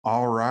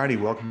All righty,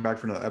 welcome back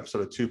for another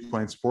episode of Two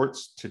Plain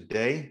Sports.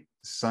 Today,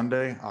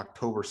 Sunday,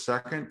 October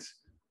 2nd.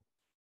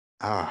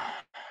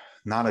 Ah,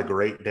 not a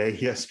great day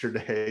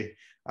yesterday.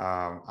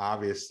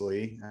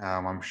 Obviously,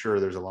 I'm sure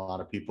there's a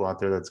lot of people out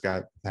there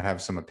that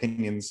have some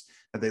opinions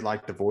that they'd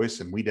like to voice,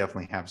 and we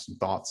definitely have some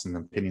thoughts and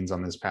opinions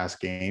on this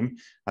past game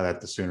that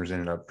the Sooners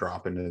ended up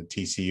dropping to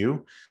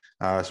TCU.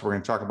 So we're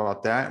going to talk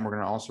about that, and we're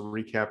going to also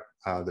recap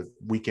the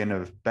weekend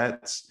of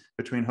bets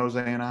between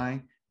Jose and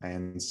I,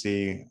 and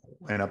see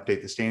and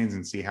update the standings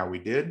and see how we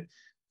did.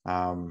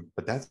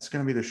 But that's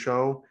going to be the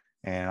show.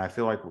 And I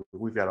feel like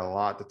we've got a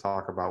lot to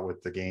talk about with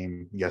the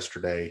game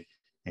yesterday,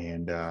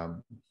 and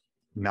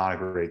not a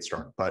great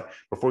start. But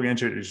before we get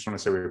into it, I just want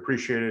to say we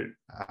appreciate it.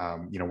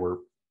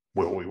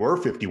 We were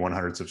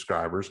 5,100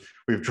 subscribers.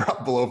 We've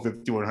dropped below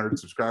 5,100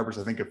 subscribers.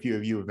 I think a few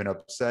of you have been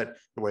upset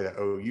the way that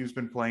OU's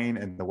been playing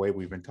and the way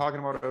we've been talking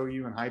about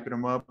OU and hyping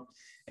them up.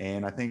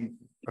 And I think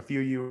a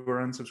few of you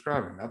are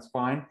unsubscribing. That's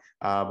fine.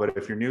 But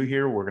if you're new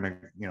here, we're going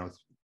to,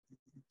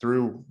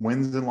 through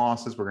wins and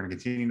losses, we're going to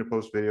continue to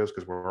post videos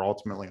because we're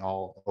ultimately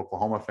all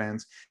Oklahoma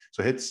fans.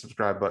 So hit the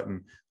subscribe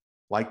button,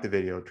 like the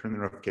video, turn the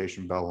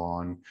notification bell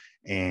on,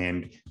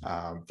 and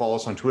follow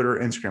us on Twitter,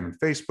 Instagram, and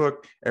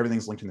Facebook.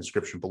 Everything's linked in the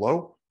description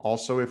below.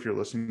 Also, if you're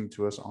listening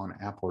to us on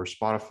Apple or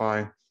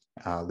Spotify,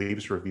 leave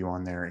us a review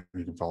on there, and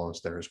you can follow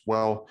us there as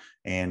well.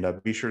 And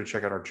be sure to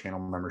check out our channel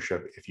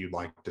membership if you'd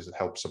like to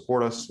help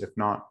support us. If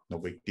not, no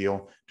big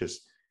deal.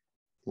 Just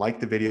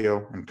like the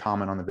video and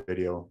comment on the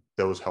video.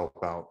 Those help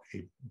out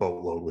a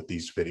boatload with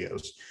these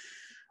videos.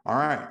 All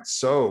right.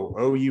 So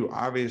OU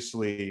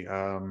obviously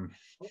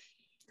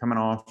coming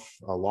off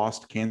a loss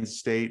to Kansas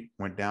State,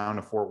 went down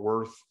to Fort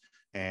Worth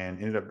and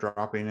ended up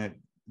dropping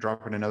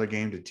another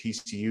game to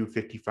TCU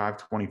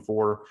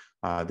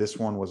 55-24. This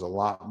one was a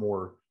lot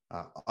more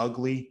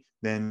ugly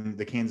than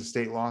the Kansas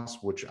State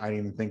loss, which I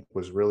didn't even think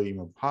was really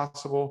even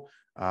possible.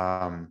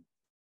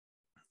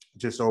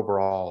 Just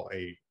overall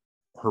a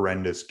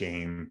horrendous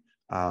game.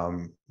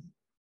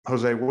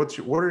 Jose, what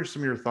are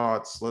some of your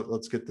thoughts?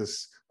 Let's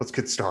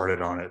get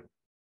started on it.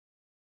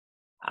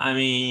 I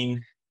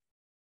mean,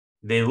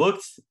 they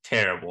looked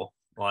terrible.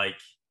 Like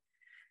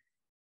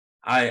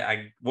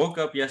I woke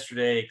up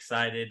yesterday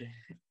excited.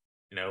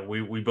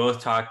 We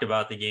both talked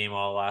about the game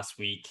all last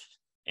week.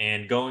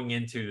 And going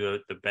into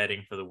the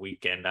betting for the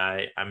weekend,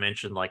 I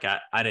mentioned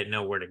I didn't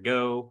know where to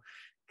go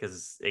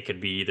because it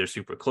could be either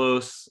super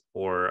close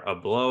or a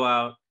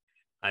blowout.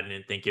 I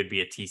didn't think it'd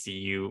be a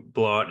TCU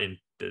blowout in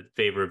the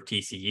favor of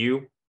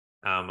TCU.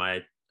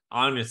 I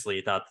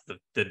honestly thought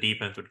the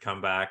defense would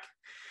come back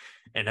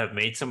and have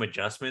made some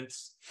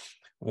adjustments.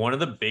 One of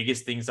the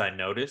biggest things I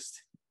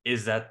noticed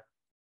is that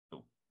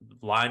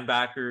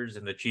linebackers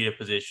in the cheetah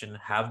position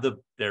have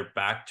their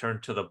back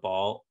turned to the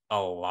ball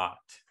a lot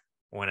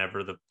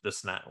whenever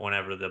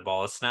whenever the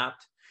ball is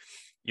snapped.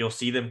 You'll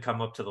see them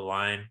come up to the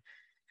line,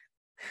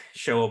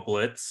 show a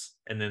blitz,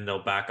 and then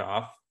they'll back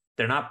off.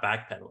 They're not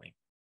backpedaling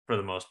for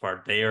the most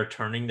part. They are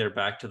turning their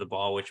back to the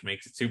ball, which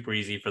makes it super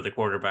easy for the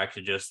quarterback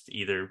to just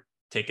either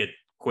get a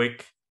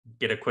quick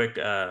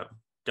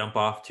dump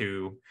off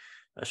to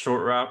a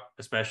short route,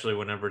 especially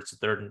whenever it's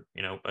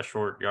a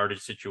short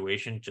yardage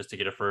situation, just to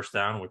get a first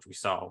down, which we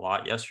saw a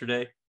lot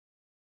yesterday.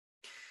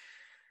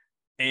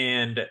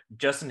 And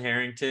Justin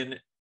Harrington,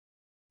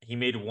 he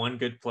made one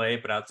good play,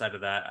 but outside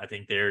of that, I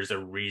think there's a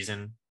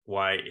reason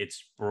why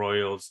it's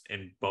Broyles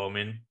and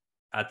Bowman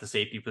at the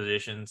safety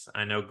positions.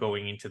 I know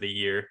going into the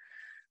year,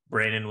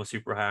 Brandon was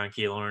super high on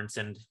Key Lawrence,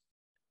 and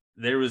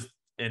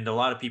a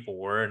lot of people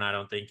were, and I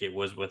don't think it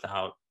was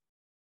without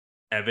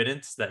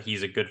evidence that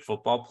he's a good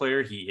football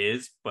player. He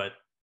is, but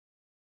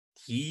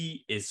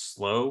he is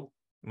slow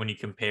when you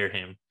compare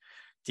him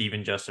to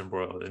even Justin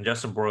Broyles, and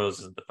Justin Broyles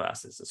isn't the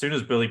fastest. As soon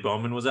as Billy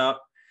Bowman was out,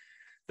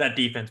 that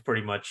defense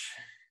pretty much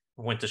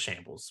went to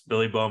shambles.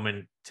 Billy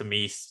Bowman, to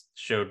me,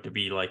 showed to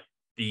be like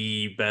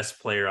the best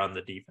player on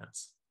the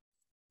defense.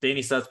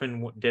 Danny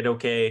Stutzman did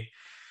okay.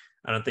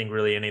 I don't think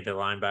really any of the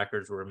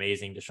linebackers were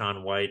amazing.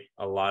 Deshaun White,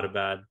 a lot of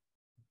bad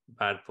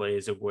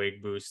plays.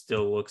 Ogwegbu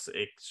still looks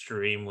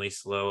extremely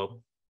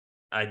slow.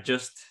 I've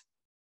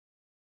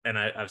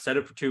said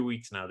it for 2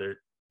 weeks now.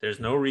 There's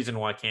no reason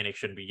why Kanik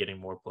shouldn't be getting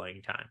more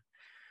playing time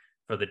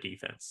for the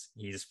defense.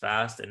 He's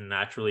fast and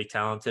naturally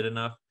talented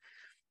enough.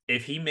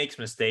 If he makes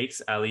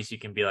mistakes, at least you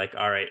can be like,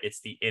 all right,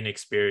 it's the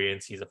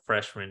inexperience. He's a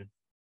freshman.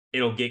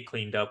 It'll get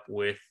cleaned up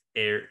with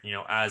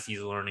as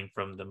he's learning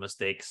from the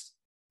mistakes,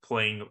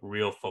 playing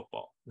real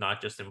football,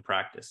 not just in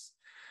practice.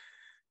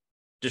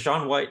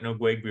 Deshaun White and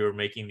Ogwegbu are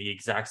making the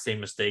exact same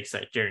mistakes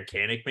that Jaren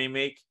Kanik may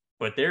make,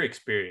 but their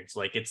experience,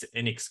 it's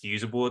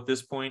inexcusable at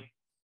this point,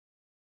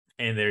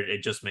 and they're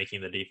just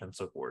making the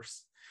defense look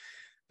worse.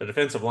 The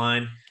defensive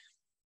line,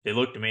 they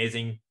looked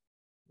amazing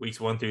weeks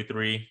 1 through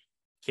 3.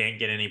 Can't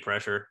get any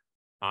pressure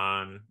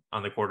on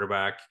the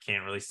quarterback.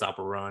 Can't really stop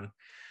a run.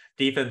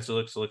 Defense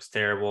looks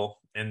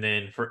terrible. And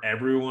then for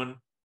everyone,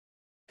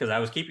 because I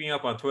was keeping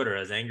up on Twitter,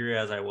 as angry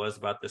as I was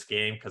about this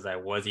game, because I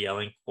was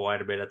yelling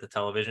quite a bit at the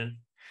television,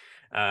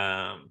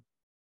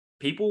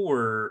 people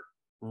were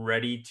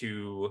ready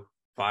to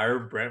fire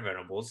Brent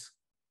Venables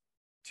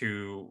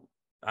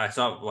I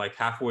saw like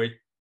halfway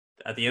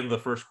at the end of the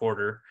first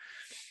quarter,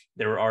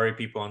 there were already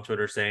people on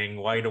Twitter saying,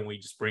 why don't we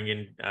just bring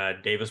in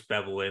Davis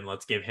Bevel in?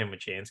 Let's give him a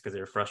chance, because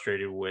they're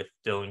frustrated with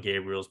Dylan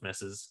Gabriel's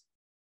misses.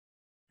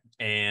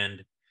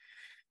 And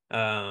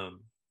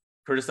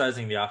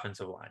criticizing the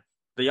offensive line.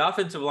 The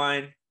offensive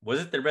line, was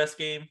it their best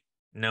game?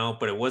 No,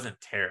 but it wasn't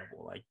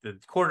terrible. Like, the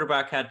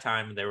quarterback had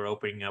time, and they were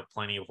opening up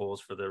plenty of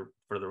holes for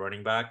the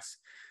running backs.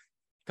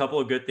 A couple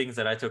of good things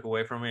that I took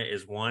away from it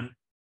is, one,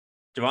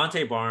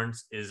 Javonte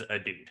Barnes is a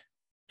dude,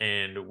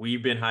 and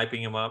we've been hyping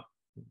him up,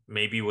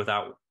 maybe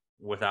without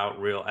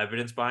real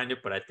evidence behind it.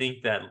 But I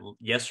think that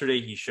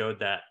yesterday he showed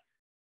that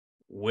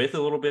with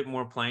a little bit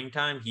more playing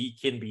time, he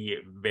can be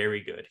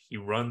very good. He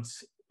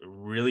runs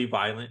really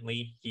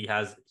violently. He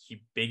has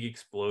big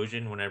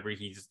explosion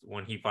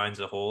when he finds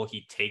a hole,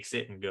 he takes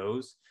it and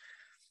goes.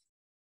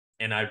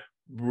 And I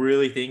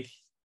really think,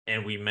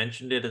 and we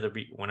mentioned it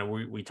when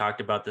we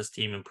talked about this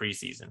team in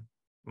preseason,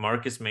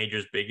 Marcus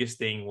Major's biggest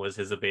thing was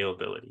his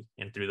availability.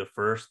 And through the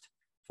first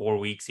 4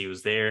 weeks he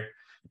was there,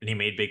 and he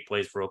made big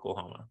plays for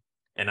Oklahoma.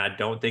 And I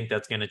don't think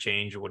that's going to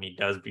change when he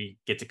does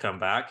get to come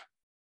back.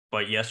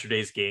 But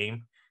yesterday's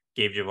game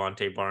gave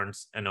Javonte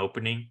Barnes an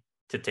opening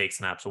to take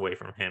snaps away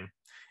from him.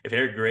 If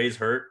Eric Gray's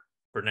hurt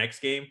for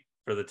next game,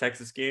 for the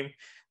Texas game,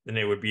 then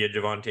it would be a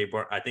Javonte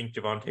Barnes. I think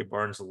Javonte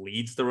Barnes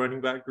leads the running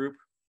back group,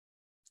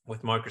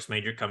 with Marcus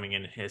Major coming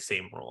in his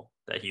same role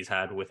that he's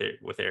had with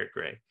Eric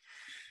Gray.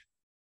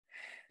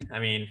 I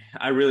mean,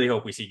 I really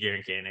hope we see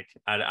Jaren Kanak.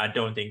 I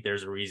don't think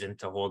there's a reason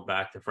to hold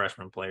back the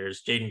freshman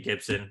players. Jaden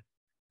Gibson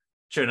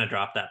shouldn't have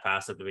dropped that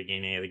pass at the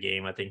beginning of the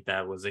game. I think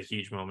that was a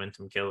huge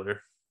momentum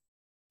killer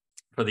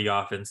for the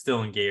offense.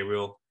 Dylan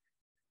Gabriel,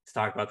 to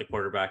talk about the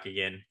quarterback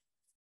again,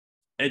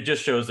 it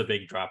just shows a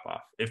big drop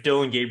off. If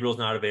Dylan Gabriel's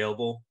not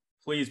available,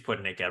 please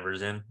put Nick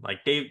Evers in.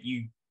 Like, Dave,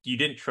 you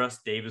didn't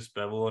trust Davis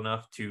Bevel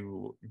enough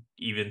to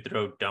even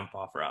throw dump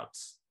off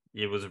routes.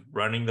 It was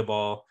running the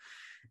ball,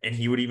 and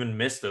he would even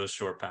miss those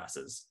short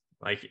passes.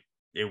 Like,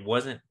 it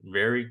wasn't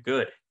very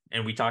good.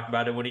 And we talked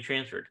about it when he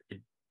transferred.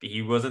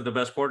 He wasn't the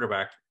best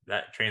quarterback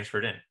that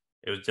transferred in.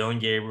 It was Dylan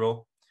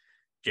Gabriel.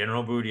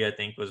 General Booty, I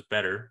think, was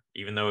better.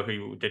 Even though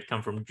he did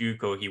come from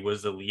JUCO, he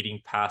was the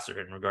leading passer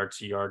in regards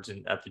to yards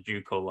at the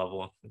JUCO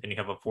level. Then you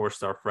have a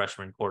 4-star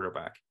freshman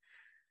quarterback.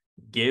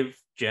 Give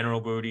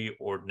General Booty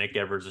or Nick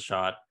Evers a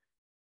shot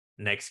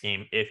next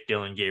game if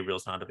Dylan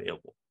Gabriel's not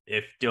available.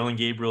 If Dylan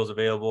Gabriel's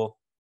available,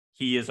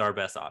 he is our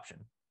best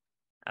option.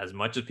 As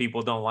much as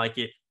people don't like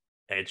it,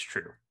 it's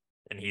true.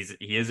 And he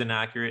is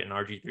inaccurate, and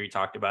RG3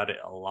 talked about it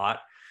a lot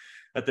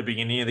at the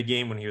beginning of the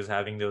game when he was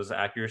having those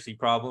accuracy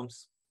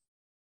problems.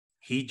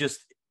 He just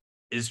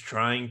is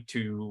trying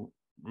to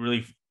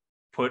really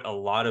put a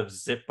lot of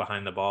zip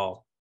behind the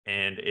ball,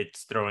 and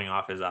it's throwing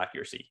off his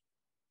accuracy.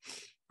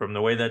 From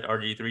the way that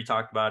RG3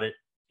 talked about it,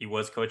 he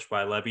was coached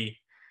by Levy.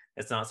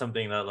 It's not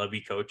something that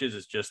Levy coaches.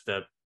 It's just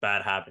a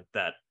bad habit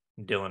that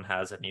Dylan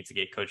has that needs to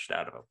get coached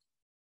out of.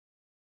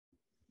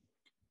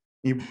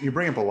 You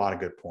bring up a lot of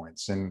good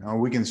points,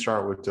 and we can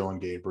start with Dylan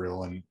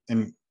Gabriel.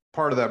 And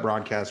part of that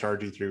broadcast,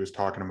 RG3 was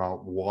talking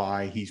about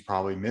why he's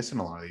probably missing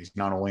a lot of these.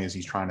 Not only is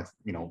he's trying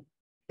to,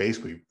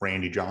 basically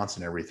Randy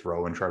Johnson every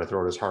throw and try to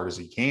throw it as hard as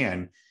he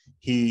can,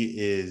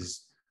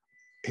 his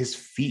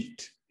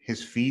feet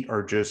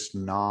are just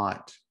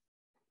not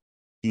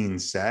being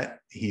set.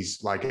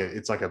 He's like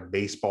it's like a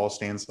baseball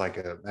stance, like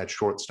at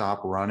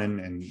shortstop, running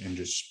and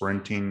just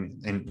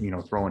sprinting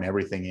and throwing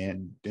everything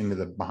into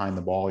the behind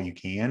the ball you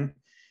can.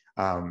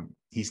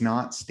 He's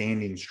not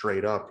standing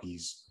straight up.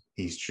 He's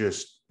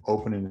just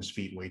opening his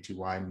feet way too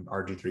wide. And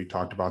RG3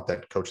 talked about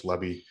that. Coach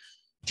Levy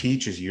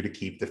teaches you to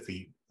keep the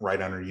feet right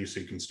under you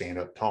so you can stand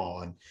up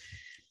tall.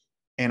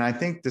 And I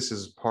think this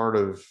is part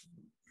of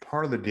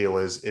the deal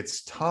is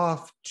it's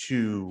tough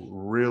to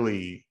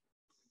really.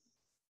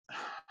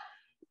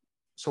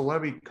 So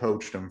Levy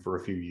coached him for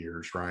a few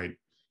years, right?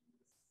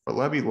 But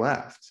Levy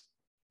left,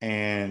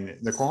 and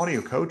the quality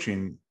of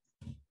coaching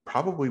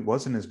probably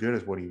wasn't as good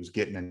as what he was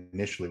getting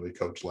initially with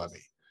Coach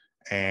Levy.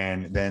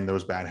 And then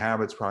those bad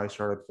habits probably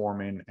started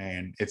forming,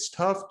 and it's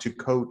tough to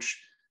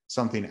coach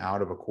something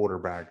out of a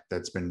quarterback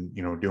that's been,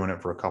 doing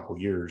it for a couple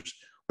of years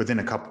within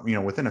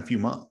a few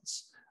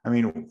months. I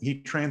mean,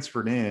 he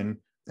transferred in,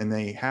 and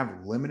they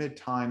have limited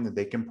time that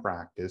they can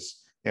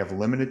practice. They have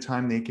limited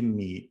time they can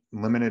meet,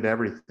 limited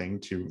everything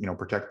to,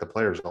 protect the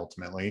players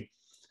ultimately.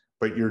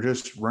 But you're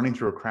just running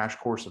through a crash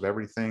course of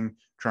everything,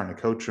 trying to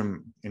coach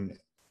them. And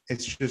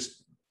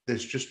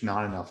there's just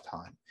not enough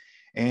time.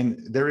 And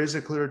there is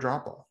a clear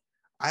drop off.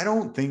 I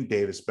don't think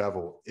Davis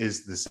Bevel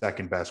is the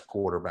second best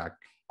quarterback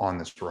on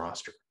this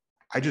roster.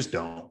 I just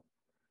don't.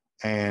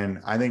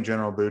 And I think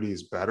General Booty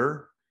is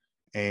better.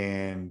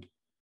 And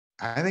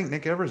I think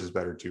Nick Evers is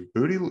better too.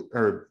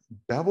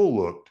 Bevel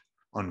looked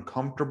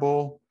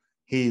uncomfortable.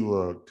 He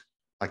looked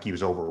like he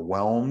was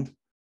overwhelmed.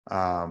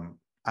 I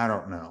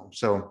don't know.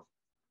 So,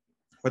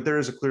 but there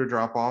is a clear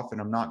drop off, and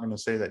I'm not going to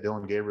say that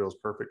Dylan Gabriel is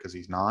perfect because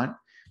he's not.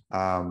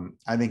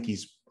 I think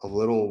he's a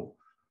little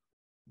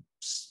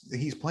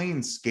he's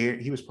playing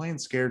scared. He was playing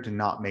scared to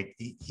not make.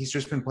 He's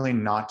just been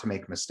playing not to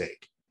make a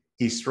mistake.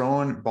 He's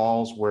throwing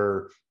balls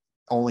where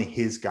only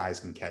his guys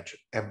can catch it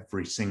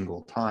every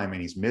single time,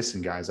 and he's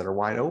missing guys that are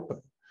wide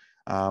open.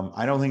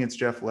 I don't think it's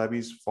Jeff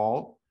Levy's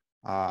fault.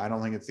 I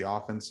don't think it's the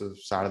offensive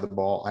side of the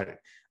ball,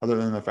 other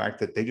than the fact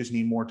that they just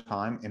need more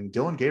time. And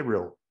Dylan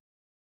Gabriel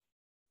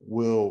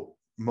will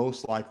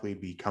most likely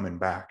be coming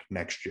back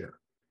next year.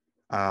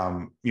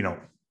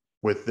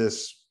 With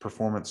this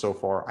performance so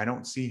far, I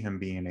don't see him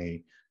being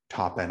a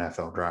top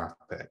NFL draft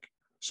pick.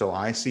 So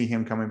I see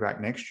him coming back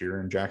next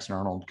year and Jackson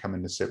Arnold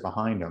coming to sit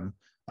behind him.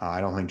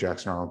 I don't think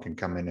Jackson Arnold can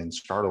come in and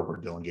start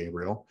over Dylan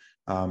Gabriel.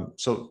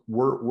 So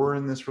we're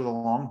in this for the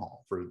long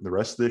haul for the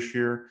rest of this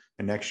year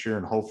and next year,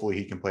 and hopefully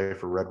he can play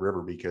for Red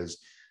River, because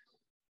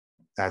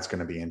that's going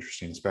to be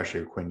interesting,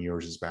 especially if Quinn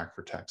Ewers is back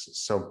for Texas.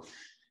 So,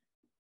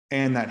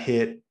 and that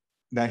hit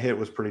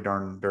was pretty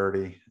darn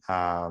dirty.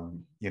 I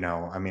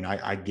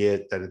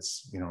get that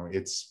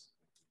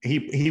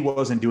he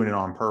wasn't doing it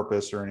on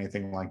purpose or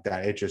anything like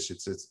that.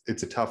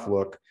 It's a tough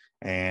look,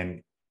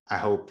 and I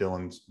hope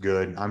Dylan's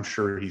good. I'm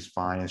sure he's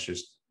fine. It's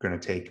just going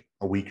to take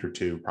a week or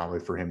two probably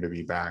for him to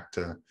be back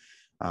to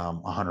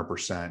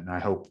 100%. And I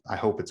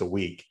hope it's a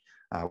week.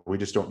 We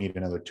just don't need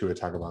another Tua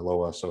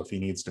Tagovailoa. So if he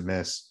needs to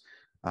miss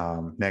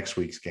next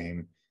week's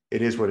game,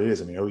 it is what it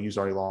is. I mean, OU's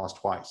already lost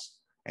twice.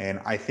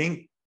 And I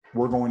think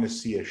we're going to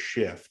see a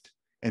shift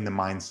in the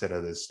mindset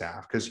of this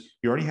staff, because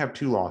you already have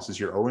 2 losses.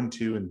 You're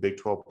 0-2 in Big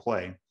 12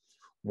 play.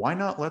 Why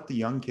not let the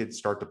young kids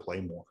start to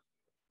play more?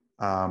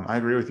 I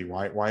agree with you.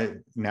 Why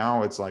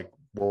now it's like,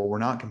 well, we're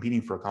not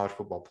competing for a college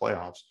football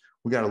playoffs.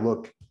 We got to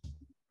look,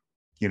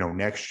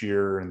 next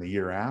year and the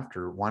year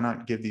after. Why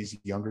not give these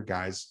younger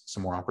guys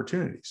some more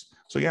opportunities?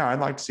 So yeah, I'd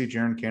like to see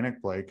Jaren Kanak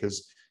play,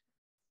 because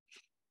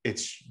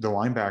it's the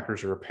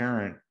linebackers are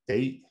apparent.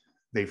 They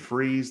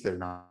freeze. They're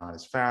not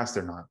as fast.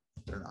 They're not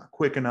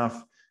quick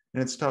enough,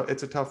 and it's tough.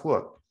 It's a tough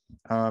look.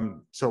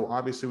 So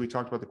obviously we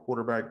talked about the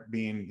quarterback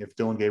being, if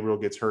Dylan Gabriel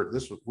gets hurt,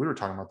 we were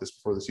talking about this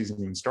before the season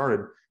even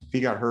started. If he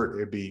got hurt,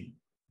 it'd be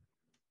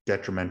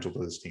detrimental to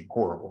this team.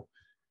 Horrible.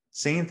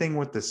 Same thing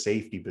with the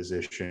safety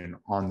position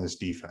on this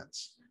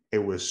defense. It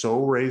was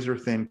so razor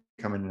thin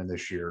coming in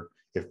this year.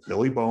 If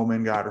Billy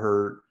Bowman got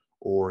hurt,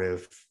 or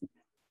if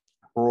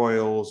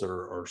Broyles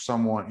or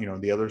someone,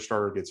 the other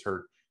starter gets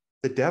hurt,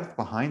 the depth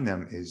behind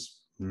them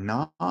is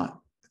not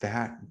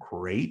that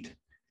great.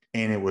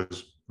 And it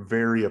was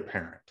very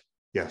apparent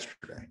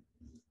yesterday.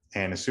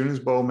 And as soon as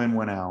Bowman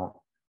went out,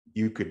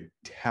 you could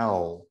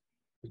tell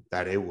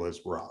that it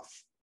was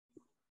rough.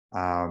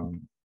 I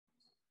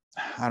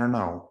don't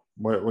know.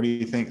 What do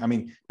you think? I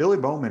mean, Billy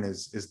Bowman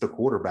is the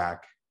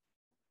quarterback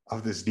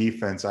of this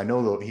defense. I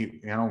know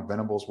that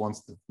Venables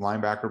wants the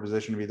linebacker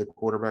position to be the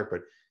quarterback,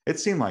 but it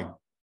seemed like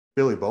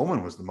Billy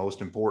Bowman was the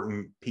most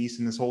important piece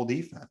in this whole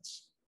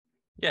defense.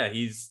 Yeah,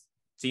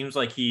 seems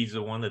like he's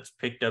the one that's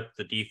picked up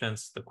the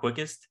defense the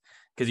quickest,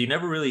 because you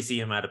never really see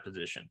him out of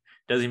position.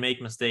 Does he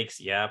make mistakes?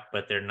 Yeah,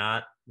 but they're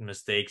not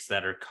mistakes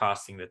that are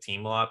costing the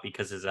team a lot,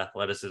 because his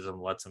athleticism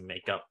lets him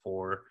make up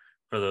for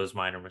those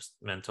minor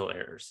mental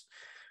errors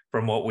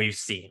from what we've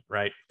seen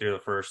right through the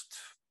first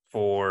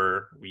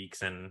 4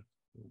 weeks and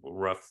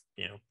rough,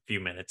 few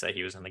minutes that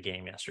he was in the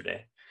game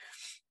yesterday.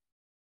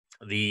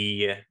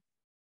 It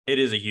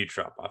is a huge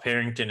drop off.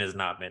 Harrington is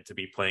not meant to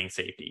be playing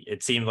safety.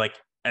 It seemed like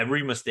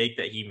every mistake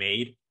that he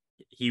made,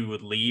 he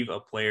would leave a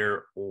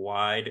player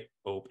wide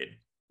open.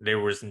 There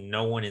was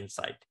no one in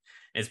sight.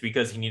 And it's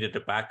because he needed to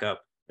back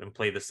up and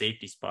play the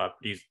safety spot.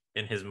 But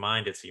in his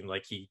mind, it seemed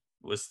like he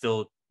was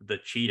still the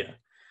cheetah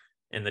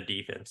in the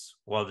defense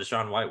while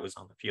Deshaun White was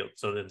on the field.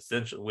 So then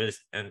essentially,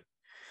 and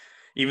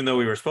even though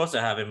we were supposed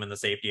to have him in the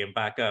safety and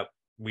back up,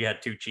 we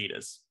had 2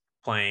 cheetahs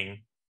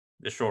playing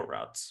the short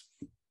routes.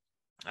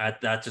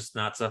 That's just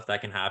not stuff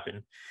that can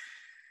happen.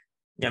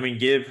 I mean,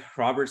 give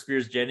Robert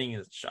Spears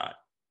Jennings a shot.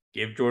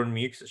 Give Jordan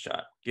Mukes a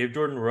shot. Give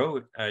Jaden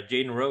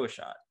Rowe a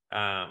shot.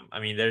 I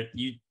mean,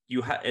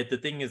 the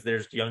thing is,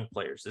 there's young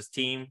players. This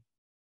team,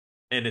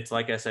 and it's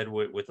like I said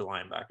with the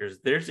linebackers,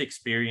 there's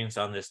experience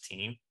on this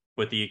team,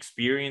 but the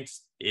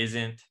experience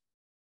isn't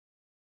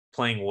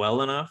playing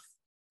well enough,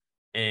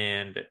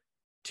 and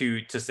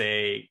to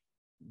say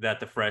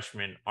that the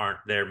freshmen aren't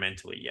there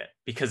mentally yet,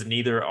 because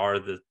neither are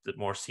the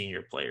more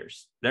senior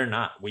players. They're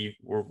not.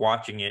 We're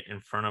watching it in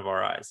front of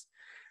our eyes.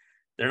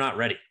 They're not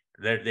ready.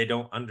 They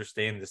don't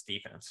understand this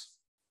defense.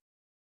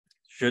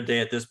 Should they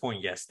at this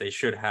point? Yes, they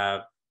should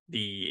have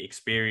the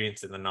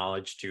experience and the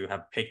knowledge to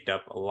have picked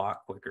up a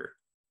lot quicker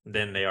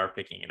than they are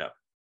picking it up.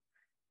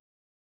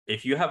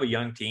 If you have a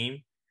young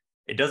team,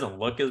 it doesn't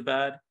look as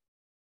bad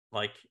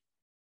like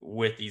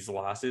with these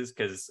losses,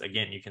 because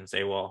again, you can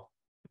say, well,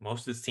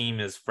 most of this team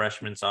is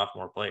freshman,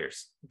 sophomore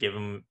players. Give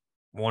them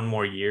one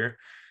more year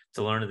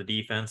to learn the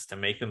defense, to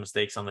make the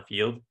mistakes on the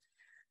field,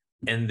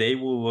 and they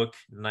will look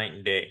night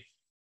and day.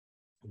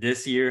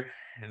 This year,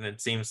 and it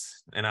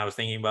seems, and I was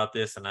thinking about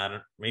this, and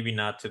maybe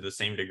not to the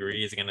same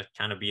degree, is going to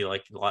kind of be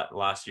like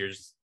last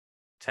year's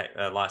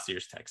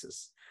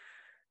Texas.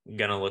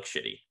 Going to look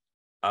shitty.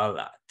 A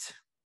lot.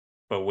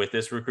 But with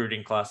this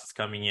recruiting class that's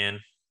coming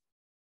in,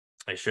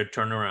 it should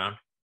turn around.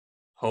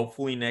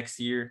 Hopefully next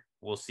year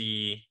we'll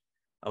see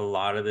a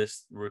lot of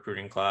this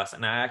recruiting class.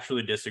 And I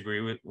actually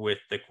disagree with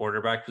the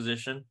quarterback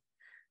position.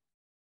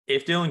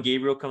 If Dylan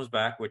Gabriel comes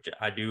back, which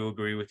I do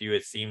agree with you,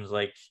 it seems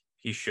like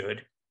he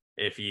should,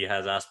 if he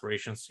has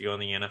aspirations to go in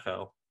the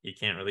NFL. He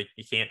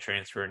can't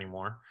transfer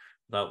anymore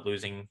without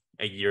losing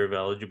a year of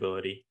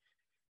eligibility.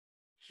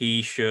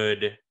 He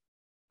should.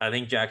 I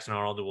think Jackson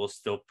Arnold will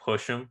still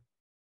push him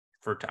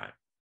for time.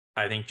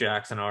 I think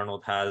Jackson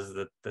Arnold has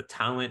the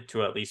talent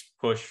to at least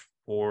push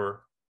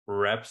for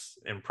reps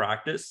in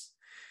practice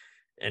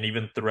and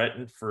even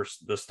threaten for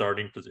the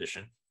starting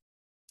position.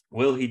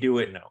 Will he do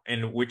it? No.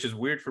 And which is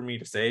weird for me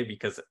to say,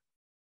 because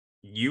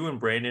you and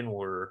Brandon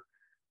were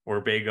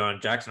big on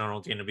Jackson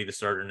Arnold's going to be the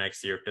starter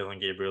next year if Dylan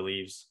Gabriel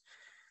leaves,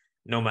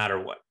 no matter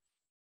what.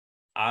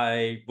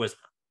 I was,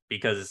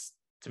 because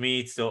to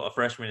me, still a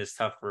freshman is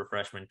tough for a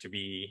freshman to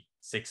be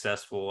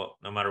successful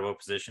no matter what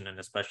position, and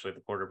especially the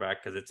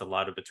quarterback, because it's a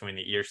lot of between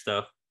the ear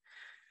stuff.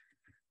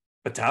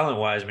 But talent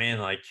wise, man,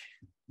 like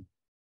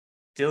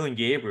Dylan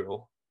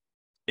Gabriel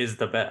is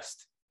the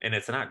best, and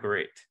it's not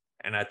great.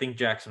 And I think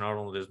Jackson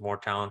Arnold is more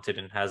talented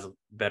and has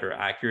better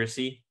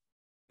accuracy.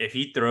 If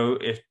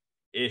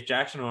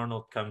Jackson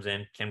Arnold comes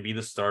in, can be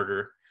the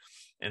starter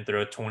and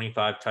throw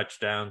 25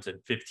 touchdowns and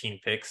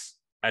 15 picks,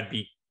 I'd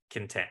be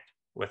content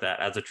with that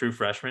as a true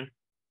freshman.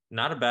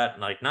 Not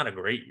a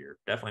great year,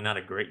 definitely not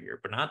a great year,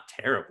 but not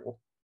terrible.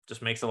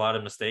 Just makes a lot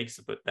of mistakes,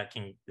 but that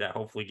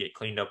hopefully get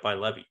cleaned up by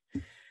Levy.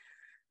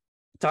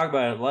 Talk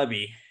about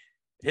Levy,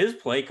 his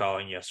play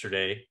calling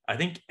yesterday. I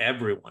think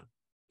everyone,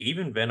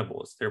 even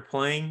Venables, they're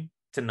playing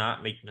to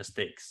not make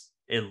mistakes.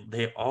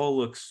 They all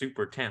look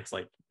super tense.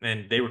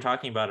 And they were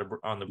talking about it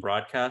on the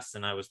broadcast,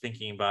 and I was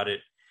thinking about it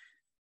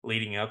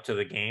leading up to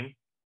the game.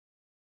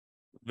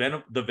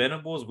 The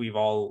Venables we've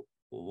all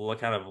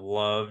kind of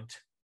loved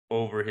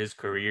over his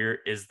career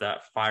is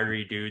that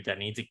fiery dude that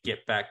needs a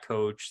get back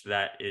coach,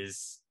 that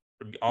is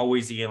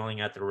always yelling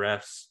at the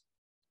refs,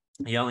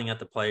 yelling at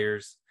the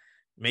players,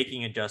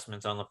 making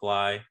adjustments on the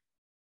fly.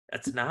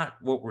 That's not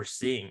what we're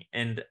seeing.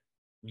 And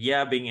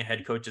yeah, being a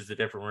head coach is a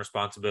different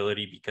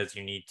responsibility because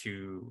you need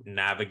to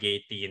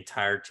navigate the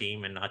entire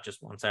team and not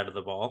just one side of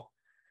the ball.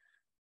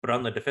 But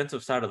on the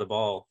defensive side of the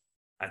ball,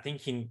 I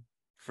think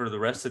for the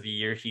rest of the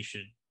year, he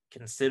should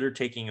consider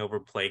taking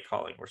over play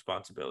calling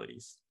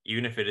responsibilities,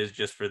 even if it is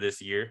just for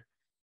this year.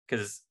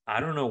 Because I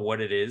don't know what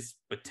it is,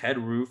 but Ted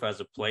Roof as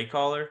a play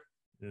caller,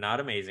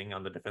 not amazing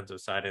on the defensive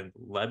side. And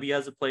Levy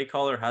as a play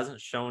caller hasn't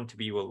shown to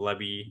be what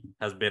Levy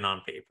has been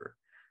on paper,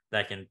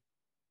 that can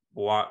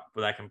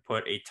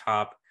put a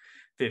top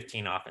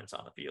 15 offense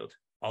on the field.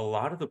 A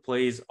lot of the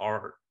plays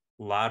are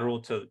lateral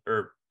to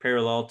or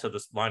parallel to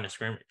the line of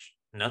scrimmage.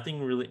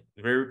 Nothing really,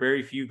 very,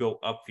 very few go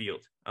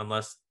upfield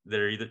unless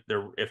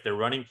if they're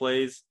running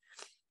plays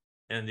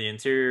in the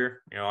interior,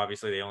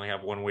 obviously they only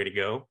have one way to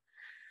go.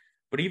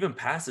 But even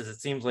passes,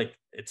 it seems like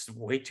it's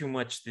way too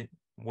much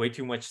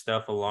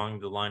stuff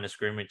along the line of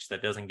scrimmage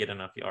that doesn't get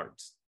enough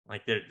yards.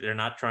 Like they're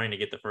not trying to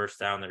get the first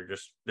down.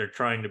 They're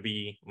trying to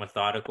be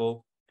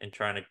methodical and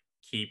trying to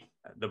keep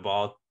the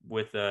ball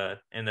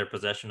in their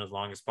possession as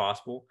long as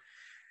possible.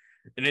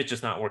 And it's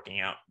just not working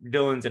out.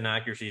 Dylan's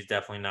inaccuracy is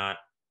definitely not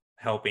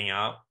helping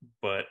out,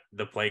 but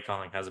the play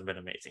calling hasn't been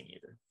amazing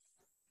either.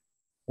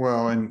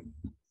 Well, and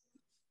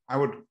I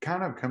would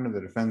kind of come to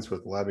the defense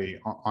with Levy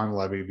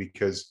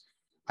because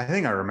I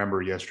think I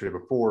remember yesterday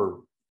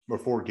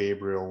before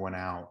Gabriel went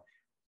out,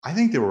 I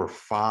think there were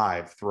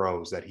 5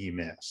 throws that he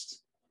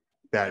missed.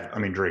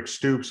 Drake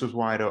Stoops was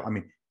wide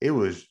open. It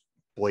was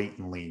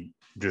blatantly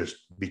just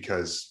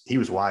because he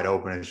was wide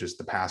open. It's just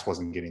the pass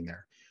wasn't getting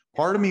there.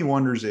 Part of me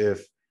wonders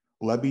if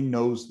Levy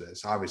knows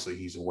this. Obviously,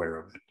 he's aware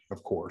of it,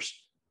 of course,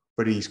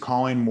 but he's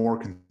calling more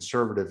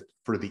conservative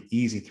for the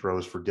easy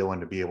throws for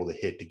Dylan to be able to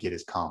hit to get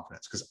his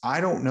confidence. Because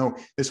I don't know,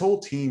 this whole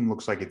team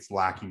looks like it's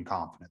lacking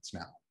confidence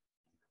now.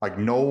 Like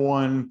no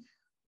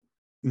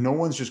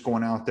one's just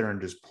going out there and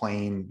just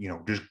playing,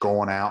 just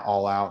going out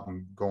all out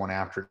and going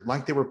after it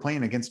like they were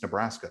playing against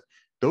Nebraska.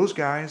 Those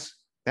guys,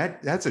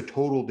 that's a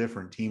total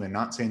different team. And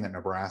not saying that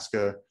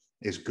Nebraska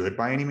is good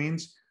by any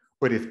means,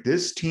 but if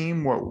this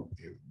team,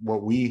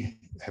 what we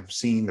have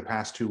seen the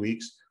past 2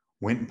 weeks,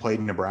 went and played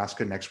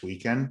Nebraska next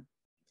weekend,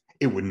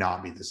 it would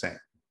not be the same.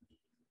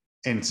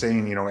 And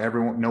saying,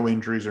 everyone, no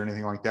injuries or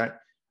anything like that,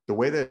 the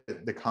way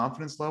that the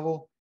confidence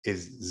level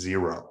is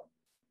 0.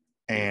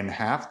 And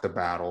half the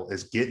battle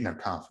is getting their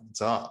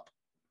confidence up.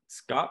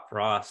 Scott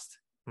Frost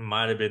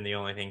might have been the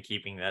only thing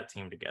keeping that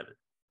team together,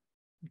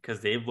 because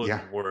they've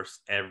looked worse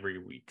every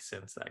week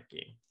since that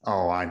game.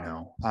 Oh, I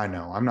know.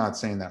 I'm not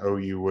saying that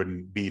OU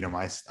wouldn't beat them.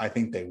 I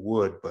think they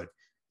would, but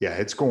yeah,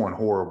 it's going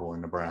horrible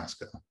in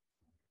Nebraska.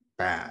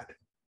 Bad.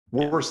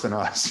 Worse than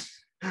us.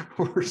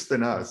 Worse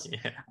than us.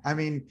 Yeah.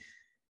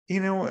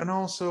 And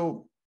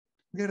also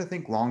we got to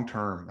think long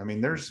term.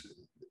 There's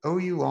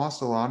OU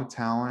lost a lot of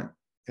talent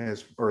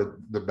or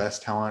the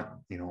best talent,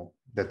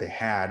 that they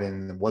had,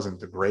 and it wasn't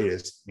the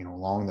greatest,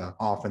 along the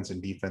offense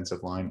and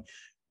defensive line.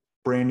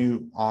 brand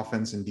new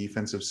offense and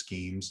defensive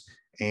schemes.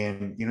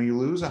 And, you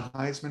lose a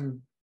Heisman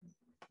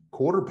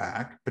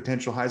quarterback,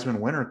 potential Heisman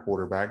winner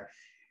quarterback.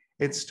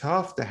 It's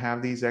tough to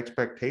have these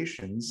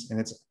expectations. And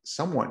it's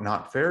somewhat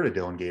not fair to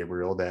Dillon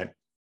Gabriel that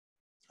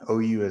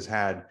OU has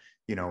had,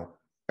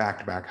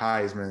 back-to-back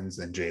Heismans,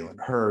 then Jalen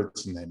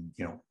Hurts, and then,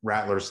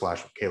 Rattler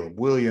 / Caleb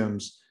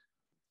Williams.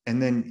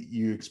 And then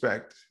you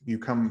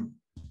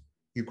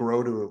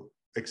grow to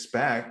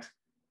expect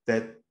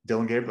that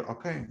Dillon Gabriel,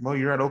 okay, well,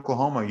 you're at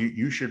Oklahoma.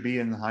 You should be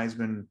in the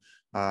Heisman,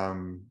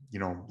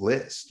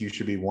 list. You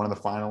should be one of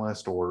the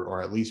finalists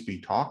or at least be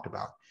talked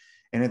about.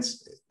 And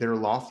there are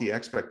lofty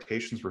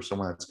expectations for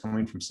someone that's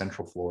coming from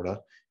Central Florida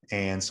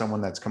and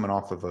someone that's coming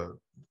off of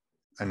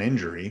an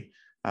injury.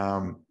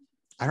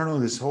 I don't know.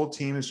 This whole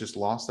team has just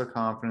lost their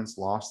confidence,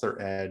 lost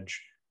their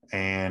edge.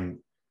 And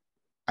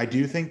I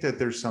do think that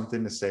there's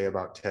something to say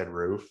about Ted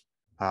Roof.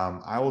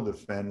 I will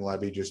defend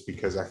Levy just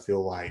because I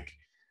feel like,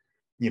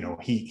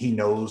 he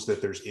knows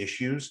that there's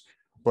issues.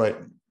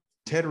 But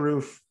Ted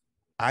Roof,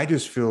 I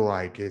just feel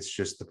like it's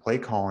just the play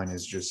calling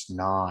is just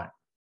not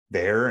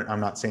there.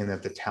 I'm not saying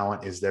that the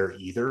talent is there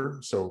either.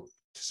 So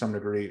to some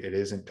degree, it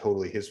isn't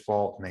totally his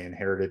fault. And they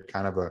inherited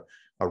kind of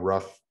a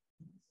rough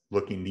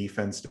looking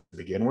defense to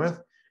begin with.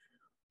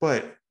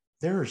 But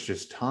there's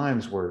just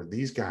times where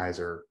these guys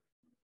are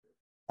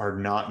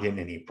not getting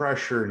any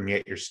pressure, and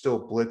yet you're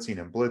still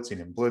blitzing and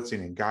blitzing and blitzing,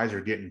 and guys are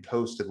getting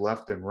toasted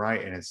left and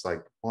right. And it's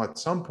like, well, at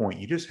some point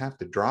you just have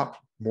to drop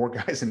more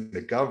guys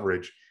into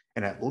coverage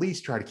and at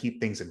least try to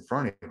keep things in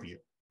front of you.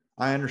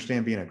 I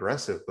understand being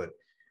aggressive, but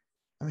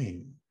I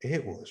mean,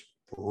 it was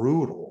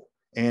brutal.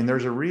 And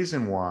there's a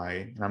reason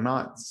why, and I'm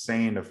not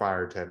saying to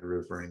fire Ted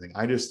Roof or anything.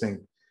 I just think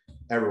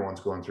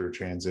everyone's going through a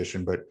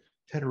transition, but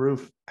Ted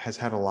Roof has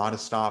had a lot of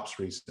stops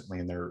recently,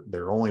 and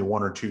they're only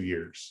 1 or 2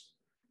 years,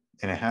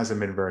 and it hasn't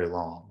been very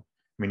long.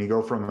 I mean, you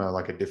go from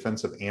a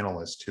defensive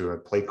analyst to a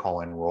play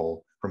calling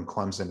role from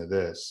Clemson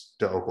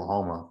to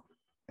Oklahoma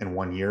in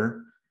 1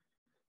 year.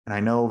 And I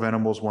know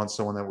Venables wants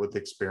someone that with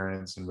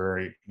experience and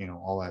very,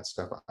 all that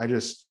stuff. I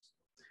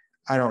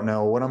don't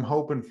know. What I'm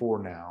hoping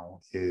for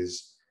now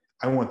is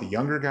I want the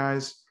younger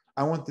guys.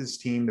 I want this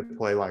team to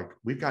play like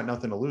we've got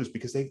nothing to lose,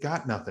 because they've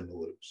got nothing to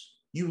lose.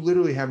 You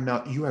literally have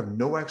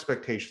no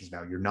expectations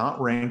now. You're not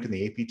ranked in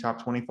the AP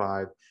top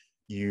 25.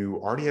 You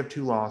already have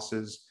 2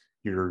 losses.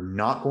 You're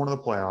not going to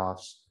the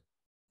playoffs.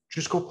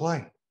 Just go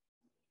play.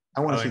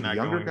 I want to see the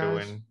younger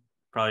guys.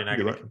 Probably not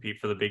going to compete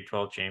for the Big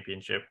 12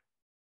 championship.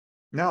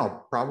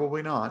 No,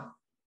 probably not.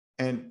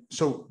 And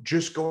so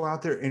just go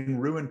out there and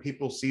ruin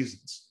people's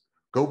seasons.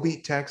 Go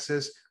beat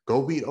Texas.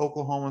 Go beat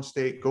Oklahoma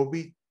State. Go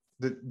beat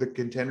the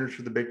contenders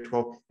for the Big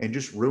 12 and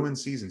just ruin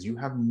seasons. You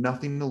have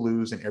nothing to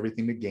lose and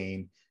everything to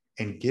gain,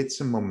 and get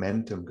some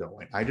momentum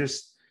going.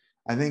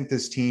 I think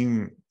this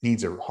team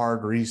needs a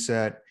hard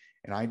reset,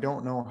 and I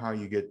don't know how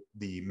you get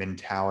the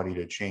mentality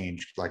to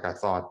change. Like I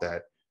thought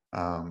that,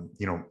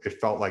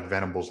 it felt like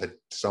Venables had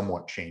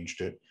somewhat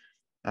changed it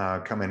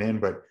coming in,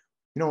 but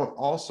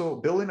also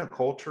building a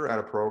culture at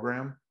a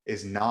program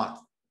is not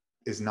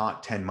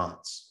 10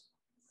 months.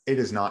 It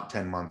is not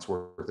 10 months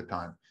worth of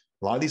time.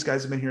 A lot of these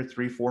guys have been here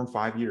 3, 4, and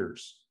 5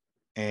 years,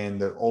 and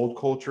the old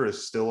culture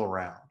is still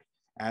around.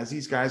 As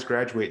these guys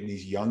graduate and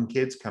these young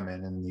kids come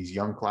in and these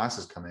young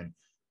classes come in,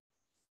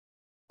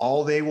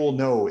 all they will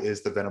know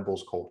is the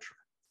Venables culture.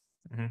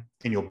 Mm-hmm.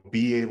 And you'll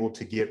be able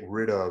to get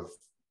rid of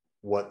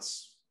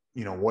what's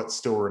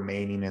still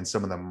remaining in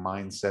some of the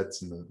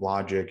mindsets and the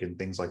logic and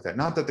things like that.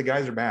 Not that the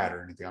guys are bad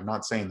or anything. I'm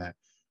not saying that,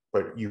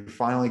 but you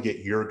finally get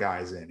your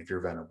guys in if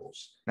you're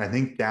Venables. And I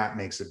think that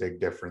makes a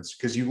big difference,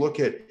 because you look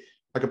at,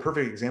 like, a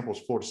perfect example is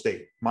Florida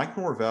State. Mike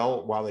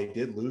Norvell, while they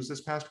did lose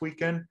this past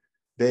weekend,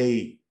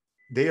 they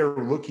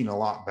are looking a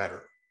lot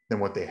better than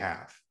what they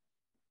have.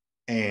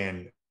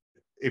 And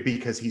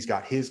because he's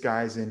got his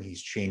guys in,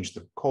 he's changed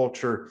the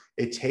culture.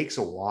 It takes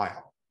a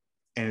while,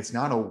 and it's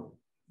not a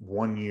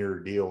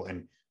 1-year deal.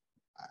 And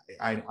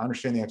I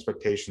understand the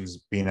expectations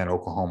being at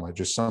Oklahoma.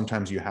 Just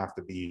sometimes you have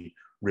to be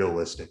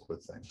realistic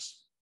with things.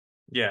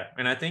 Yeah.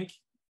 And I think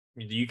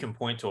you can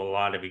point to a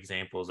lot of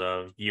examples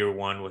of year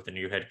one with a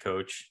new head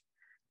coach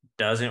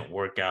doesn't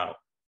work out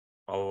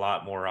a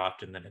lot more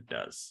often than it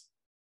does.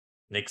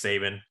 Nick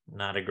Saban,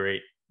 not a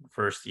great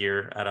first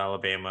year at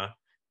Alabama,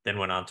 then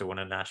went on to win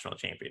a national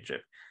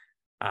championship.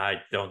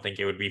 I don't think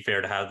it would be fair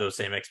to have those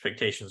same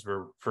expectations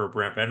for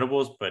Brent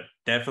Venables, but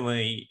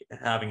definitely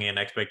having an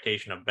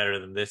expectation of better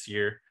than this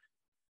year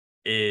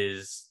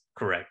is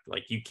correct.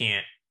 Like, you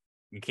can't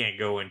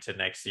go into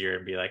next year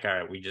and be like, all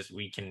right, we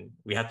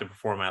have to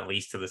perform at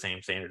least to the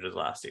same standard as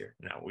last year.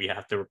 No, we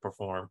have to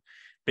perform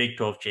Big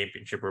 12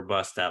 championship or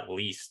bust at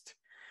least.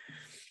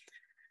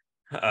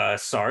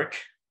 Sark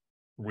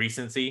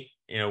recently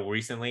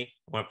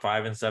went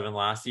 5-7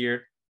 last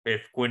year.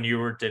 If Quinn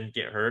Ewert didn't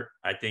get hurt,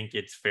 I think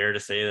it's fair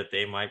to say that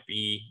they might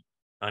be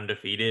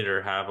undefeated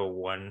or have a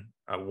one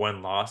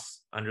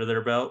loss under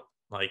their belt.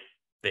 Like,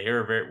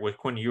 with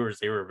Quinn Ewers,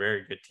 they were a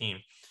very good team.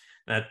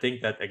 And I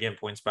think that, again,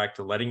 points back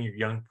to letting your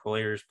young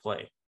players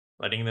play,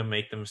 letting them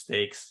make the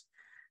mistakes,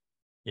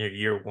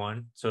 year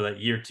one, so that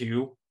year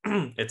two,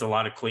 it's a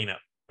lot of cleanup.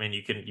 And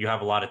you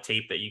have a lot of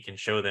tape that you can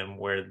show them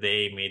where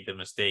they made the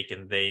mistake,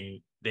 and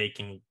they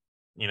can,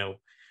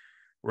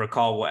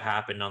 recall what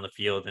happened on the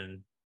field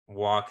and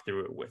walk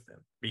through it with them.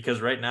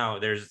 Because right now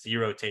there's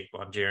zero tape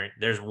on Jaren.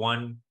 There's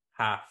one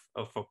half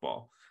of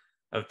football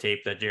of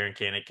tape that Jaren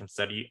Kanak can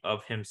study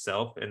of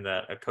himself and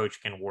that a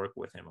coach can work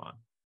with him on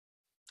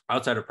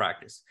outside of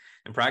practice.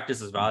 And practice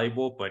is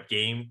valuable, but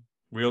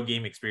real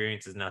game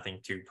experience is nothing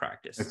to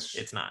practice.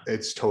 It's not.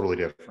 It's totally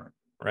different.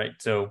 Right.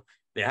 So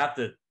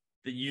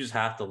you just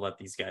have to let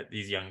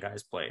these young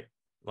guys play.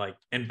 Like,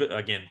 and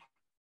again,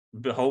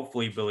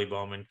 hopefully Billy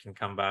Bowman can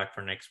come back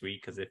for next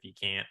week, because if he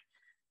can't,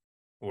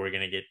 we're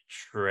going to get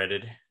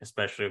shredded,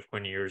 especially if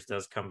Quinn Ewers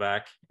does come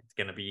back. It's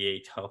going to be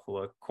a tough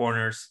look.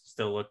 Corners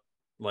still look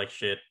like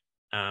shit.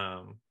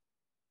 But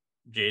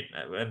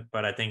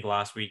I think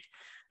last week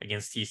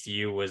against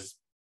TCU was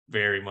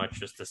very much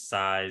just a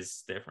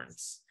size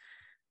difference.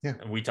 Yeah.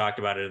 And we talked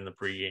about it in the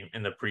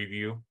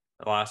preview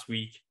last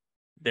week.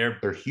 They're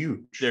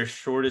huge. Their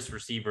shortest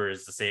receiver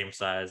is the same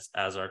size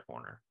as our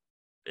corner,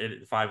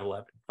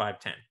 5'11",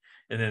 5'10",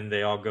 and then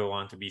they all go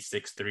on to be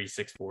 6'3",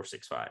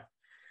 6'4",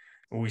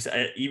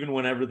 6'5". Even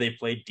whenever they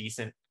played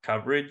decent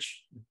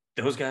coverage,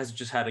 those guys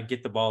just had to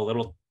get the ball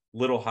a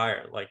little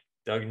higher. Like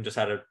Duggan just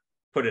had to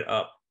put it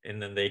up,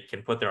 and then they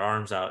can put their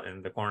arms out,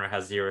 and the corner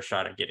has zero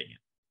shot at getting it.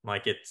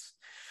 Like, it's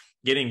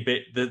getting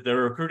the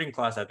recruiting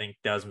class, I think,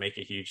 does make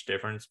a huge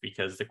difference,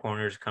 because the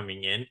corners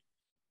coming in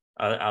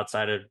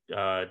outside of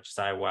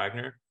Josiah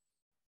Wagner,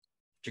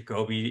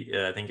 Jacoby,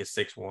 I think, is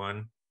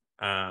 6'1".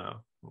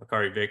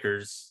 Makari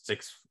Vickers,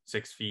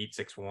 6 feet,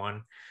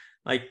 6'1".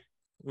 Like,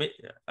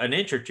 an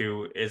inch or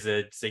two is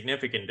a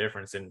significant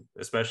difference, and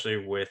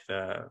especially with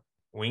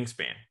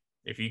wingspan.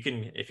 If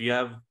you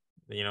have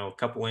a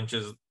couple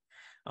inches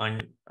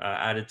on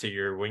added to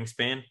your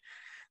wingspan,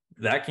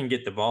 that can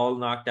get the ball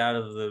knocked out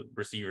of the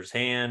receiver's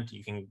hand.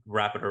 You can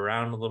wrap it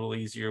around a little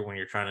easier when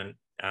you're trying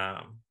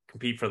to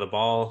compete for the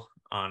ball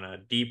on a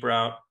deep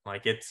route.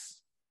 Like,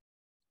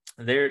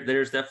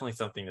 there's definitely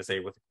something to say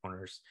with the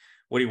corners.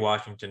 Woody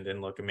Washington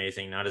didn't look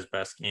amazing, not his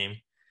best game.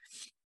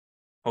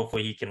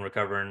 Hopefully he can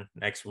recover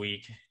next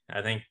week.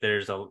 I think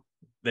there's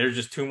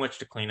just too much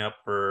to clean up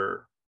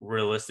for,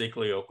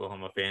 realistically,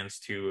 Oklahoma fans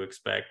to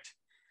expect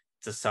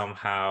to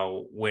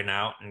somehow win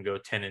out and go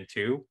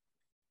 10-2.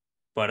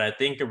 But I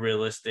think a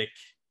realistic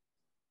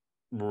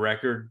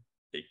record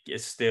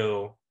is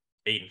still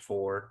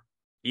 8-4,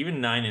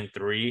 even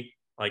 9-3.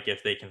 Like,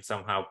 if they can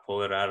somehow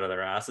pull it out of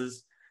their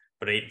asses,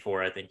 but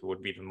 8-4, I think,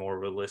 would be the more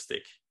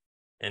realistic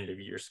end of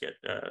year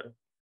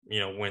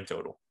win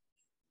total.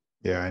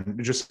 Yeah,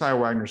 and Josiah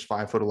Wagner's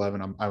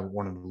 5'11". I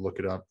wanted to look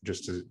it up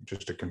just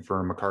to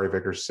confirm. Makari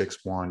Vickers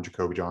 6'1",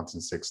 Jacoby Johnson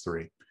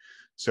 6'3".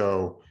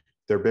 So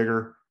they're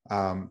bigger.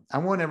 I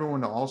want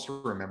everyone to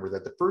also remember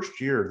that the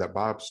first year that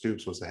Bob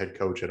Stoops was the head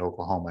coach at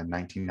Oklahoma in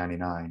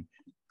 1999,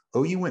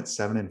 OU went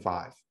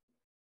 7-5.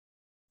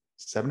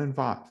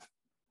 7-5.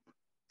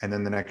 And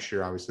then the next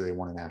year, obviously, they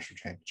won a national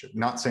championship.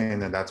 Not saying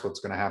that that's what's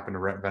going to happen to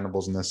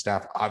Venables and this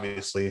staff.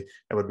 Obviously,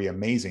 that would be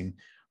amazing.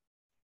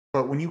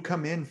 But when you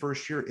come in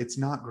first year, it's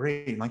not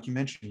great. And like you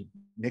mentioned,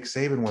 Nick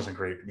Saban wasn't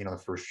great, the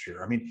first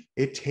year. I mean,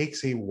 it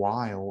takes a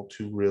while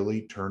to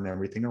really turn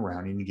everything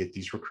around and you get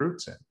these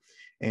recruits in.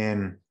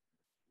 And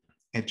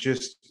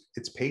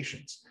it's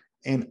patience.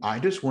 And I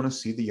just want to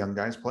see the young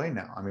guys play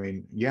now. I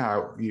mean, yeah,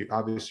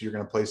 obviously you're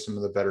going to play some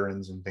of the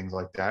veterans and things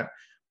like that,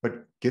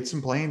 but get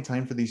some playing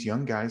time for these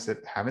young guys that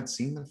haven't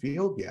seen the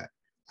field yet.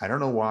 I don't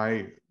know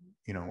why,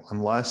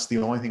 unless the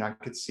only thing I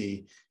could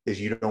see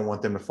is you don't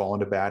want them to fall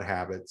into bad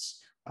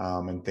habits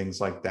and things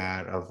like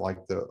that, of like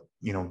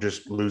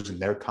just losing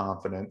their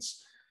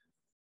confidence.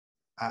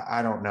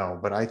 I don't know,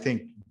 but I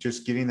think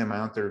just getting them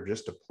out there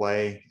just to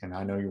play. And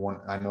I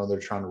know they're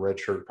trying to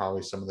redshirt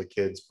probably some of the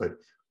kids, but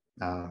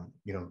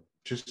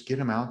just get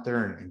them out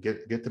there and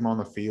get them on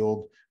the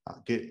field,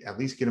 at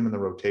least get them in the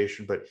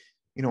rotation. But,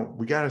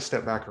 we got to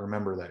step back and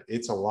remember that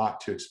it's a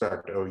lot to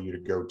expect OU to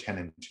go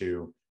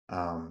 10-2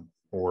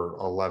 or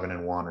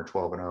 11-1 or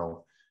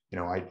 12-0.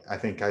 I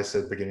think I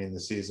said at the beginning of the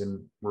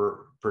season,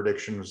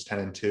 prediction was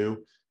 10-2.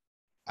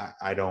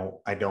 I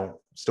don't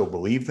still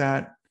believe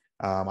that.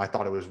 I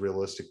thought it was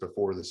realistic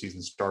before the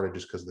season started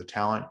just because of the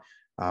talent.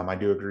 I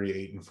do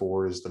agree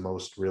 8-4 is the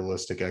most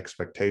realistic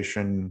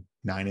expectation.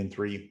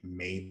 9-3,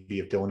 maybe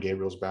if Dylan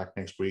Gabriel's back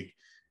next week,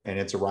 and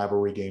it's a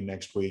rivalry game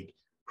next week.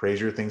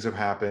 Crazier things have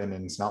happened,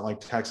 and it's not like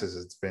Texas.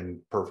 It's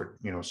been perfect,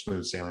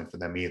 smooth sailing for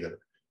them either.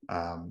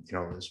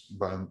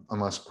 But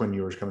unless Quinn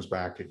Ewers comes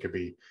back, it could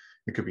be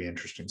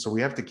interesting. So we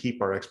have to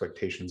keep our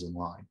expectations in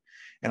line.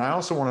 And I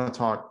also want to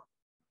talk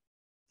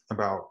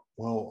about,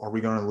 well, are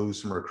we going to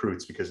lose some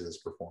recruits because of this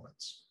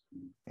performance?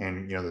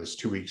 And, this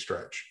 2-week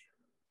stretch.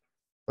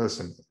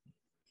 Listen,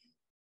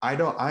 I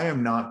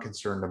am not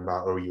concerned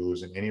about OU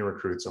losing any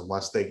recruits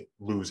unless they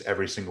lose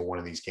every single one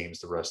of these games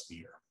the rest of the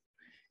year.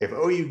 If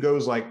OU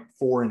goes like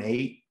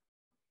 4-8,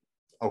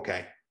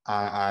 okay,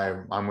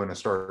 I'm going to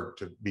start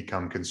to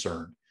become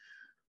concerned.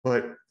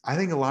 But I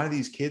think a lot of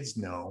these kids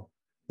know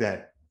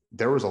that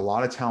there was a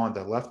lot of talent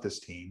that left this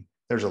team.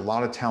 There's a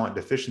lot of talent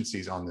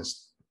deficiencies on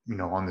this,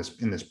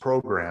 in this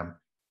program.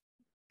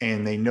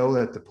 And they know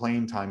that the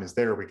playing time is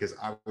there because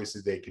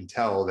obviously they can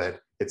tell that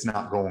it's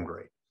not going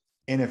great.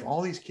 And if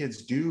all these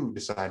kids do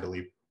decide to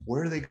leave,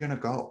 where are they going to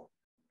go?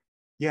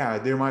 Yeah,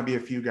 there might be a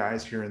few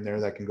guys here and there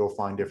that can go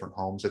find different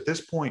homes. At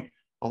this point,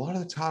 a lot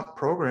of the top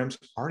programs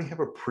already have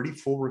a pretty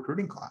full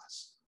recruiting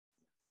class.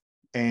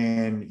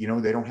 And,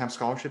 they don't have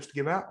scholarships to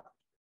give out.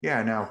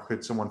 Yeah, now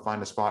could someone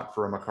find a spot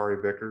for a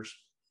Makari Vickers?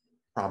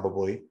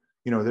 Probably.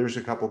 There's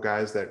a couple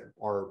guys that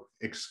are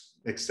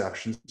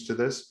exceptions to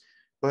this.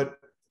 But,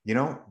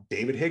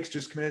 David Hicks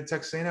just committed to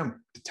Texas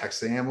A&M. Did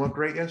Texas A&M look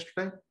great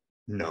yesterday?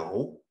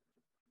 No.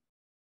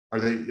 Are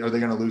they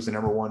going to lose the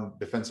number one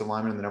defensive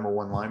lineman and the number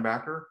one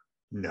linebacker?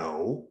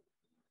 No.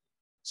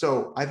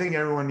 So I think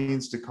everyone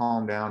needs to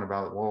calm down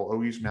about, well,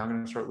 OU's now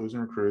going to start losing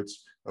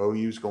recruits.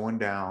 OU's going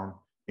down.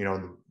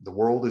 The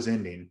world is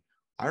ending.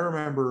 I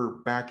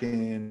remember back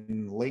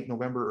in late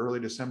November, early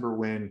December,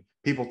 when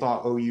people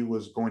thought OU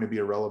was going to be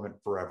irrelevant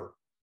forever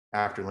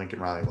after Lincoln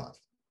Riley left.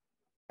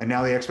 And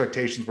now the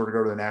expectations were to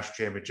go to the national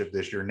championship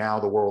this year. Now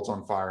the world's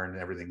on fire and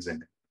everything's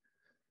ending.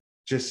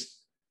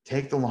 Just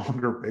take the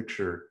longer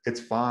picture. It's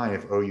fine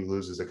if OU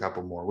loses a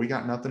couple more. We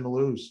got nothing to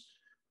lose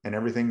and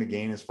everything to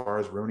gain as far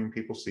as ruining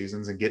people's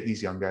seasons and getting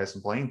these young guys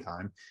some playing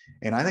time.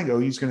 And I think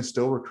OU's going to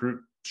still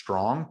recruit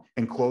strong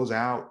and close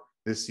out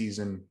this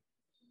season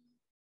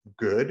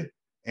good.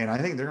 And I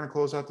think they're going to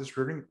close out this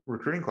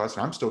recruiting class.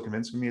 And I'm still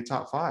convinced it's going to be a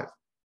top 5.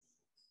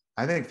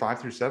 I think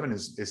 5 through 7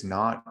 is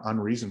not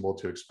unreasonable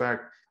to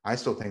expect. I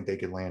still think they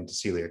could land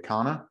Cecilia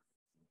Kana.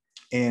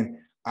 And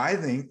I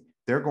think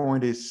they're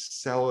going to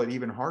sell it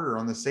even harder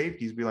on the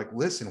safeties. Be like,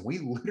 listen, we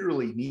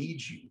literally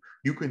need you.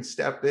 You can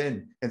step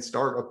in and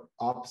start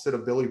opposite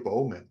of Billy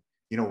Bowman.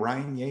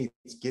 Ryan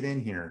Yates, get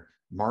in here.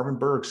 Marvin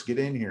Burks, get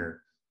in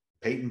here.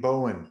 Peyton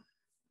Bowen.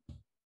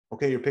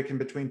 Okay, you're picking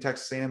between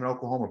Texas A&M and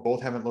Oklahoma.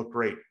 Both haven't looked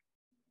great.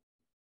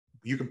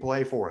 You can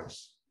play for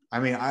us. I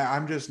mean,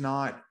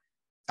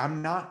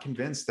 I'm not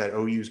convinced that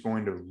OU is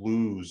going to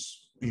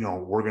lose.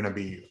 We're going to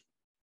be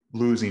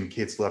losing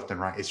kids left and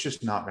right. It's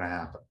just not going to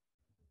happen.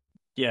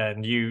 Yeah,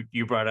 and you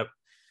brought up,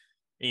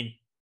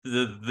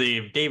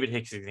 the David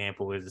Hicks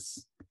example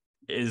is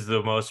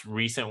the most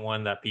recent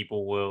one that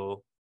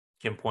people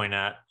can point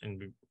at.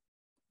 And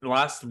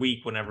last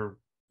week, whenever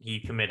he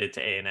committed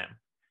to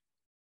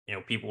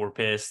A&M, people were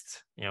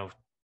pissed,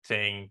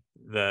 saying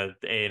the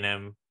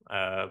A&M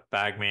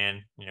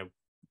bagman,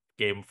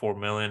 gave him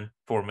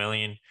 $4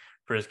 million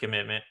for his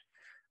commitment.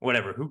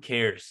 Whatever, who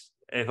cares?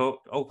 If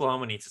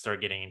Oklahoma needs to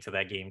start getting into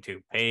that game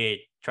too,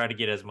 try to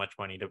get as much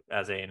money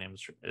as A&M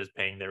is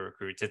paying their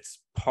recruits. It's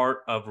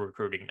part of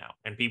recruiting now.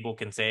 And people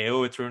can say,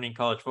 oh, it's ruining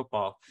college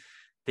football.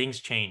 Things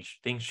change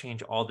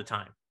all the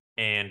time.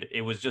 And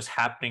it was just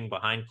happening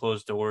behind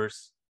closed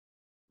doors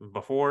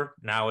before.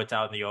 Now it's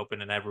out in the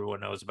open and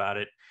everyone knows about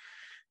it.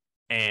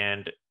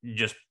 And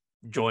just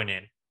join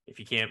in. If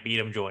you can't beat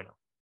them, join them.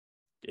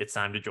 It's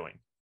time to join.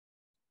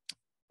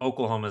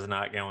 Oklahoma is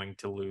not going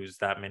to lose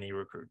that many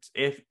recruits.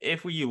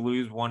 If we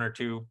lose one or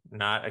two,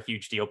 not a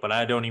huge deal, but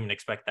I don't even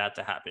expect that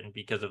to happen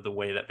because of the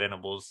way that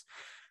Venables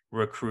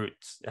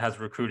has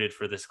recruited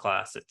for this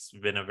class. It's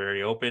been a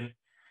very open,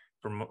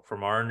 from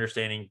our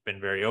understanding,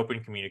 been very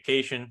open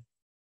communication.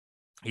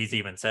 He's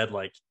even said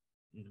like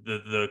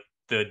the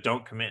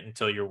don't commit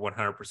until you're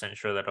 100%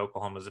 sure that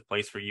Oklahoma is a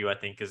place for you, I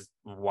think is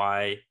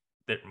why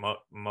that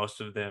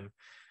most of them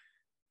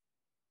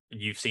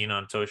you've seen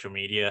on social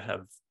media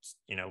have,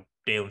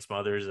 Dalen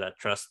Smothers, that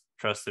trust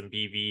in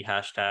BV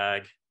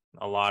hashtag.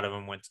 A lot of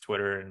them went to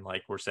Twitter and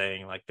we're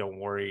saying don't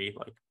worry,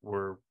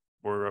 we're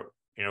we're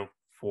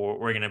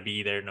going to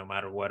be there no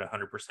matter what,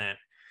 100%.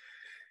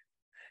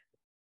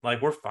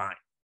 We're fine.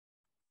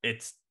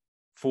 It's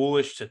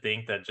foolish to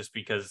think that just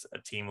because a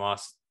team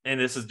lost, and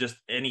this is just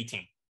any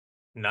team,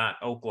 not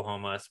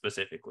Oklahoma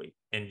specifically,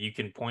 and you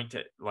can point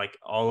to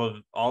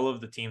all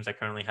of the teams that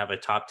currently have a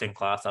top 10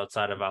 class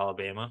outside of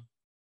Alabama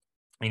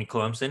and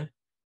Clemson,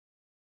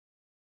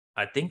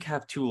 I think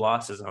have 2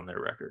 losses on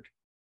their record,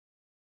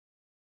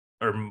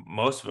 or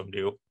most of them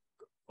do.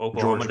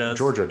 Oklahoma does.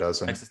 Georgia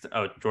doesn't.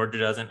 Georgia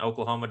doesn't.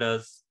 Oklahoma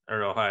does,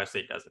 or Ohio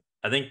State doesn't.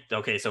 I think.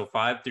 Okay, so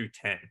 5 through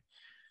 10,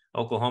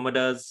 Oklahoma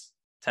does.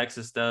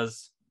 Texas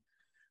does.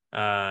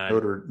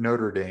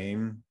 Notre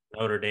Dame.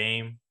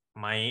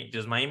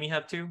 Does Miami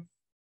have 2?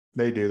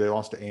 They do. They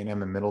lost to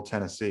A&M in Middle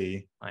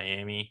Tennessee.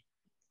 Miami.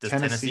 Does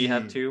Tennessee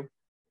have 2?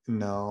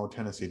 No,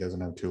 Tennessee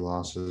doesn't have 2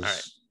 losses. All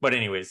right. But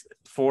anyways,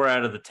 4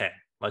 out of the 10.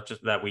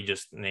 That we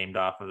just named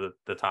off of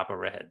the top of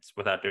our heads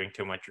without doing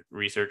too much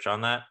research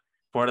on that.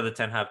 4 out of the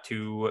 10 have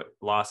 2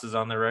 losses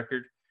on their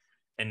record.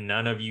 And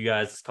none of you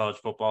guys as college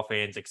football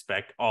fans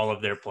expect all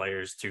of their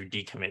players to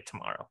decommit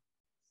tomorrow.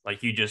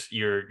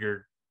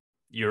 You're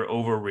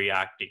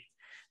overreacting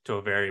to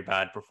a very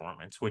bad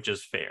performance, which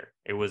is fair.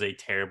 It was a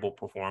terrible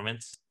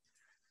performance.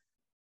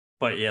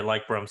 But yeah,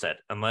 like Brum said,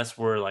 unless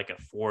we're a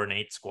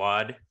 4-8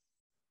 squad,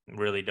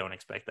 really don't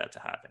expect that to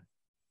happen.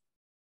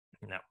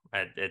 No,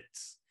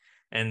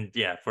 And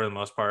yeah, for the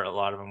most part, a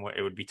lot of them,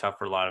 it would be tough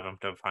for a lot of them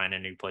to find a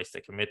new place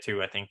to commit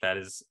to. I think that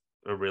is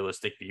a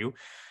realistic view.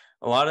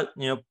 A lot of,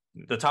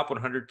 the top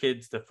 100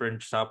 kids, the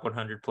fringe top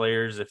 100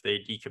 players, if they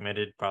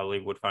decommitted, probably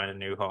would find a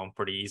new home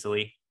pretty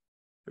easily.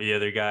 For the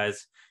other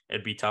guys,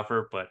 it'd be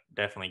tougher, but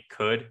definitely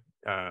could.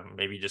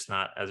 Maybe just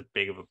not as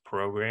big of a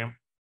program.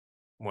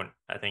 What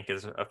I think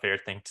is a fair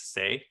thing to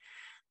say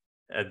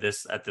at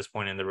this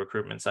point in the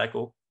recruitment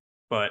cycle.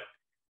 But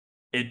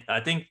I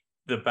think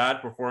the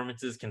bad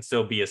performances can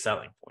still be a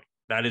selling point.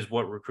 That is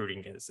what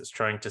recruiting is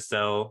trying to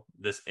sell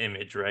this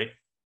image, right?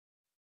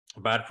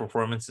 Bad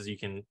performances you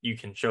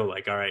can show,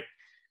 like, all right,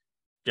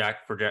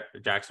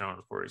 Jackson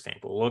Arnold, for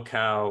example, look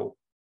how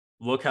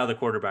the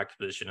quarterback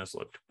position has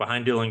looked.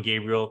 Behind Dylan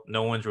Gabriel,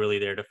 no one's really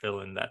there to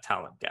fill in that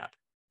talent gap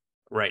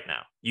right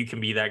now. You can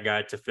be that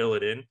guy to fill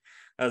it in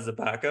as a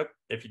backup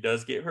if he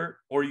does get hurt,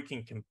 or you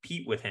can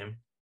compete with him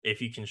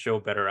if you can show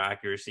better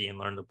accuracy and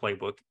learn the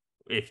playbook,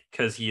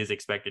 because he is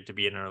expected to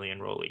be an early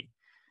enrollee.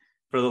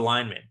 For the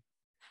linemen,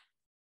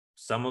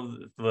 some of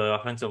the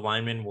offensive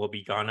linemen will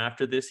be gone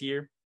after this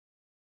year,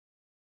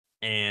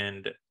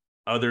 and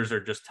others are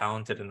just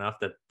talented enough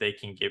that they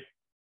can get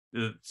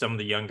some of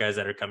the young guys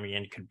that are coming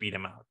in could beat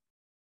them out.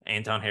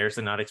 Anton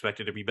Harrison not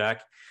expected to be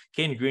back.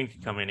 Caden Green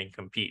could come in and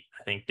compete,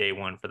 I think, day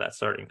one for that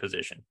starting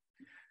position.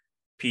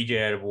 PJ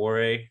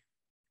Adewore,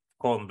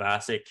 Colton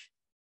Bassick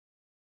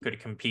could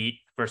compete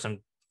for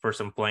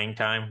some playing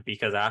time,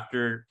 because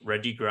after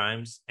Reggie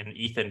Grimes and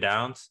Ethan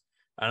Downs,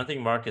 I don't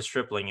think Marcus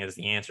Stripling is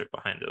the answer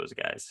behind those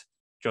guys.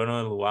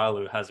 Jonah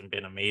Lualu hasn't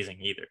been amazing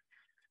either.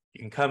 You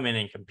can come in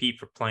and compete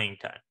for playing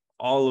time.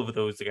 All of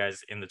those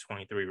guys in the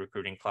 23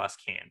 recruiting class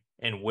can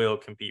and will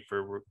compete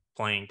for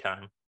playing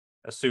time,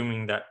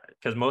 assuming that,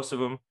 because most of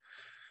them,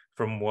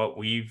 from what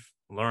we've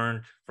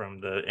learned from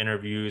the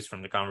interviews,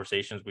 from the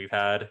conversations we've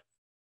had,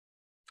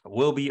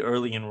 will be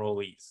early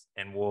enrollees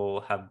and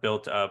will have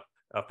built up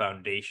a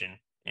foundation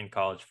in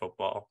college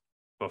football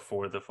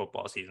before the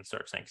football season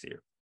starts next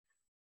year.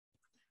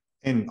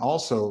 And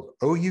also,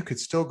 OU could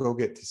still go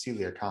get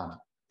Cecilia Kana.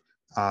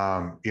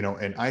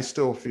 And I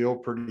still feel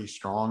pretty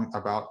strong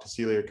about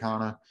Cecilia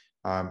Kana.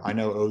 I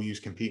know OU's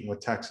competing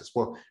with Texas.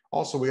 Well,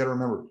 also, we got to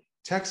remember,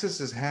 Texas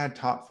has had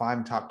top 5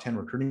 and top 10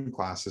 recruiting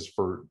classes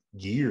for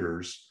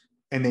years,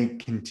 and they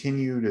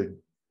continue to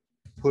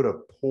put a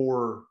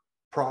poor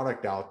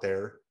product out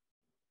there.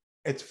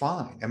 It's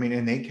fine. I mean,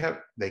 and they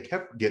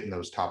kept getting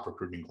those top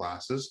recruiting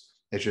classes.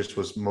 It just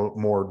was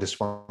more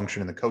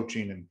dysfunction in the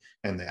coaching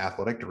and the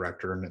athletic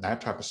director and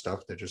that type of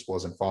stuff that just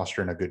wasn't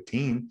fostering a good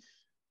team.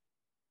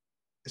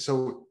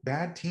 So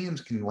bad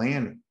teams can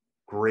land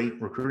great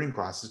recruiting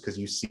classes because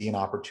you see an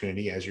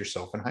opportunity as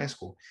yourself in high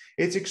school.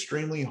 It's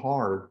extremely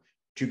hard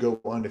to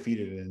go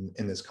undefeated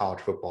in this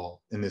college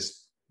football in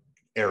this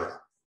era.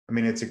 I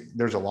mean,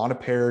 there's a lot of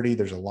parity.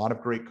 There's a lot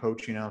of great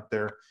coaching out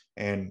there.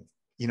 And,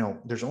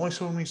 there's only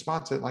so many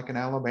spots at like in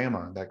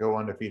Alabama that go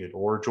undefeated,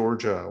 or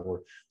Georgia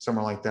or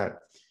somewhere like that.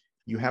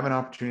 You have an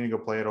opportunity to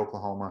go play at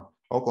Oklahoma.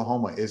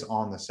 Oklahoma is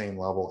on the same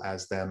level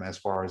as them as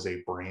far as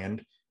a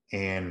brand,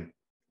 and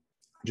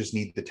just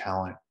need the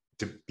talent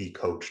to be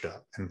coached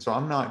up. And so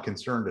I'm not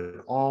concerned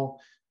at all.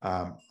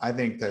 I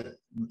think that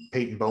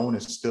Peyton Bowen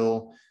is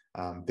still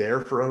there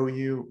for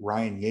OU.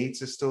 Ryan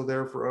Yates is still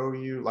there for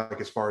OU,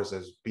 like as far as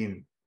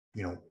being,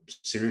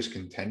 serious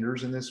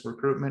contenders in this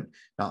recruitment.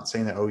 Not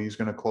saying that OU is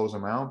going to close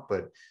them out,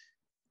 but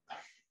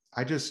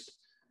I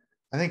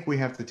think we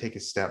have to take a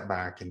step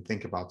back and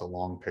think about the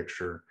long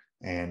picture.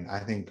 And I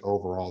think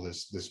overall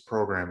this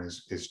program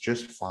is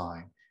just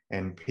fine.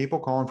 And people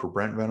calling for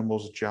Brent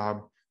Venables'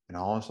 job and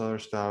all this other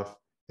stuff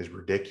is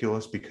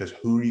ridiculous, because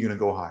who are you going to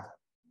go hire?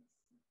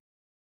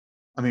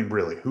 I mean,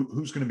 really,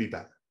 who's going to be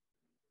better?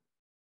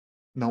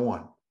 No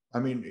one. I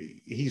mean,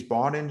 he's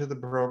bought into the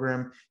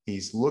program.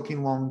 He's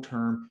looking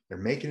long-term. They're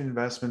making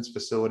investments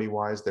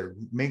facility-wise. They're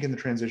making the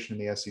transition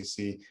to the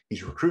SEC.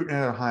 He's recruiting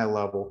at a high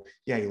level.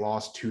 Yeah, he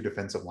lost 2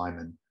 defensive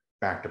linemen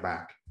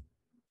back-to-back,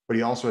 but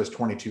he also has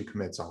 22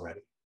 commits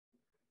already.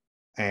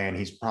 And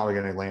he's probably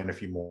going to land a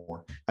few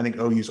more. I think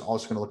OU's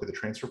also going to look at the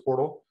transfer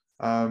portal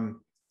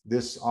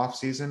this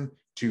offseason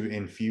to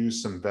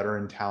infuse some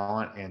veteran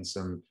talent and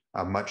some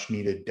much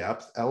needed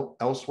depth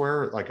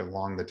elsewhere, like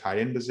along the tight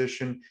end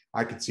position.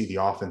 I could see the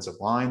offensive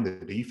line, the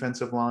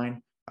defensive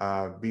line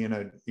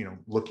being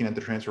looking at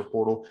the transfer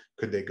portal.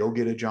 Could they go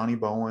get a Johnny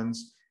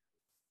Bowens?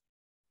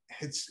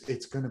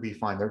 It's going to be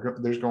fine.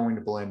 There's going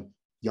to blend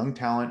young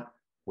talent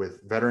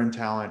with veteran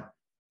talent,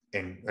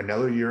 and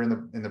another year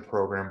in the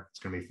program, it's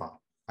going to be fine.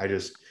 I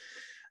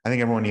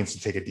think everyone needs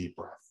to take a deep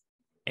breath.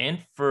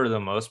 And for the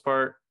most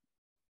part,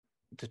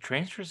 the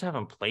transfers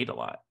haven't played a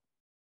lot.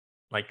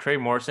 Like Trey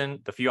Morrison,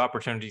 the few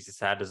opportunities he's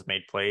had has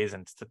made plays,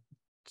 and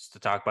just to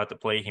talk about the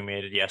play he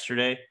made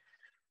yesterday,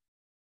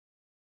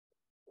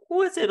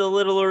 was it a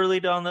little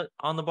early on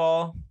the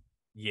ball?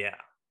 Yeah,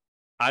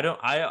 I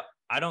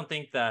don't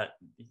think that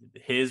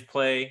his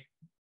play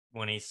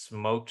when he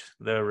smoked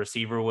the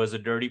receiver was a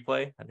dirty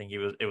play. I think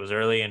it was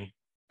early and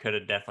could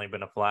have definitely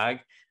been a flag.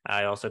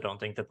 I also don't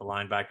think that the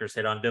linebackers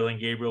hit on Dylan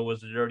Gabriel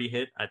was a dirty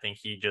hit. I think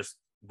he just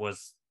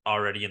was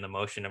already in the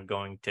motion of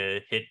going to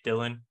hit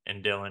Dylan,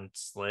 and Dylan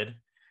slid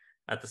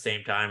at the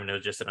same time. And it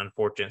was just an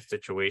unfortunate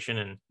situation.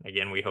 And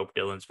again, we hope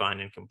Dylan's fine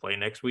and can play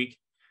next week.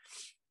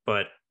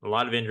 But a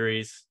lot of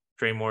injuries.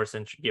 Trey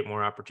Morrison should get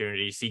more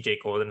opportunities. CJ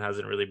Colden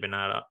hasn't really been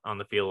out on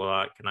the field a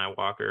lot. Kanai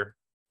Walker,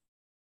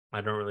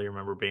 I don't really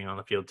remember being on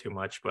the field too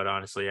much, but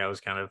honestly, I was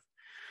kind of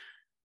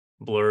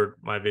blurred.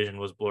 My vision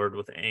was blurred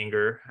with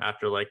anger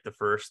after like the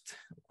first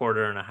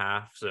quarter and a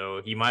half.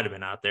 So he might have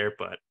been out there,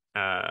 but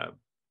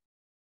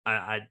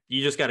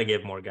you just got to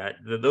give more guys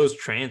those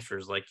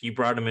transfers. Like, you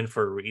brought them in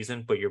for a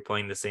reason, but you're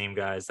playing the same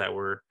guys that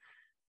were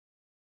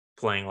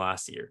playing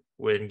last year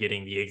when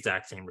getting the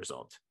exact same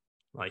result.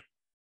 Like,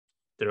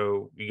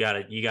 you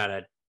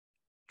gotta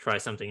try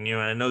something new.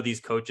 And I know these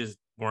coaches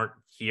weren't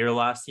here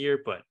last year,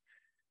 but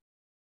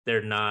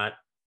they're not.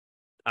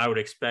 I would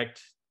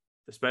expect,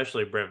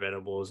 especially Brent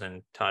Venables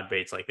and Todd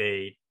Bates, like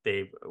they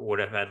would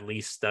have at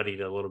least studied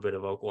a little bit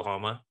of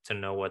Oklahoma to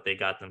know what they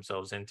got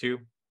themselves into.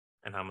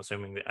 And I'm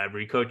assuming that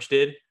every coach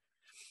did.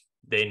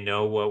 They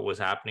know what was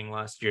happening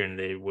last year, and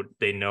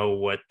they know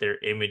what their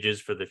image is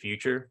for the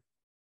future.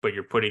 But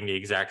you're putting the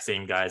exact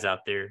same guys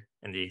out there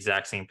in the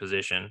exact same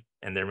position,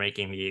 and they're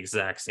making the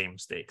exact same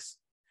mistakes.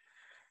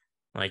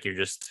 Like, you're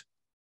just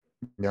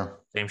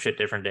same shit,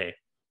 different day.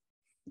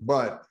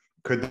 But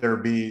could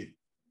it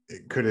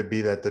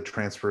be that the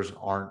transfers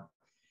aren't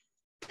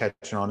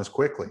catching on as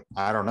quickly?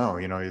 I don't know.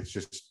 It's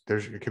just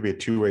it could be a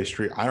two-way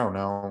street. I don't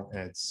know.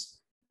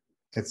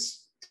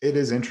 It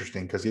is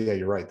interesting because, yeah,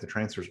 you're right. The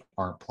transfers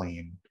aren't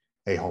playing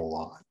a whole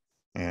lot,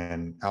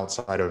 and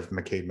outside of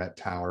McCade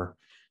Met-Tower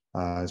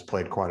has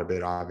played quite a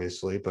bit,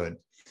 obviously, but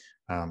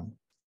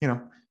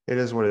it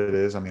is what it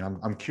is. I mean,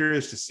 I'm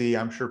curious to see.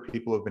 I'm sure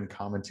people have been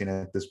commenting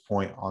at this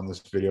point on this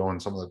video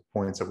and some of the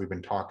points that we've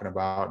been talking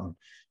about and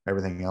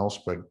everything else,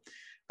 but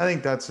I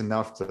think that's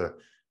enough to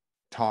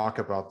talk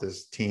about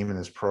this team and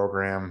this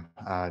program.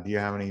 Do you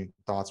have any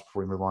thoughts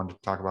before we move on to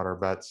talk about our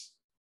bets?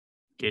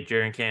 Get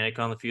Jaren Kanak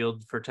on the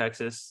field for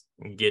Texas,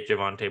 and get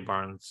Javonte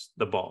Barnes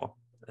the ball,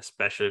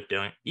 especially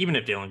even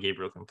if Dylan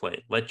Gabriel can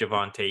play. Let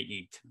Javonte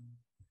eat.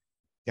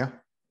 Yeah,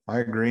 I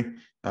agree.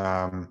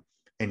 And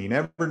you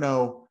never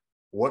know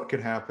what could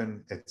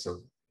happen. It's a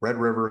Red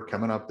River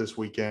coming up this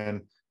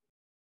weekend.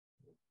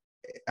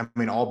 I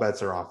mean, all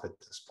bets are off at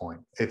this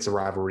point. It's a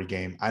rivalry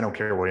game. I don't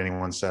care what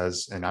anyone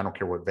says, and I don't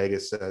care what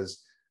Vegas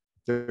says.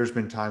 There's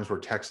been times where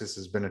Texas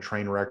has been a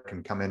train wreck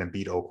and come in and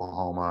beat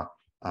Oklahoma,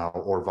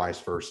 or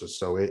vice versa.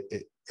 So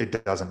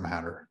it doesn't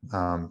matter.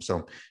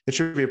 So it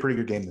should be a pretty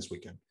good game this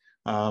weekend.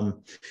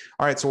 All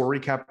right, so we'll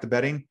recap the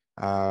betting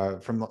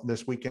from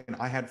this weekend.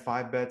 I had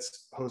 5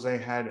 bets. Jose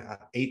had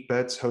 8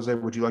 bets. Jose,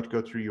 would you like to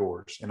go through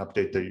yours and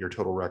update your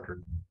total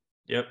record?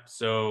 Yep.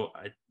 So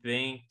I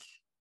think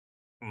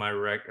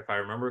if I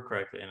remember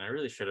correctly, and I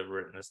really should have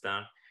written this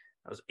down,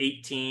 I was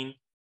 18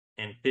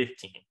 and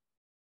 15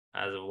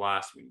 as of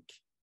last week.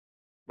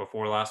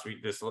 Before last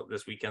week,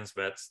 this weekend's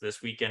bets.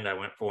 This weekend I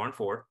went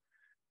 4-4,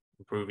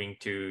 improving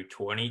to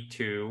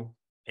 22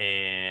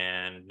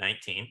 and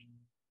 19.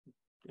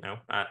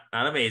 Not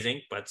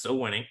amazing, but still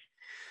winning.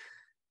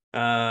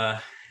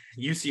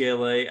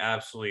 UCLA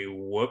absolutely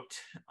whooped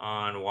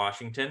on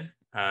Washington.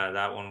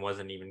 That one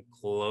wasn't even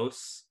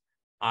close.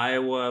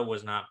 Iowa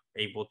was not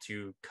able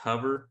to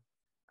cover.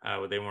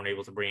 They weren't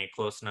able to bring it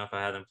close enough.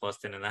 I had them plus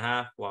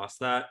 10.5, lost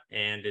that,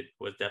 and it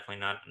was definitely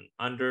not an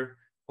under.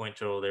 Point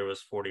total there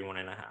was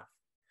 41.5.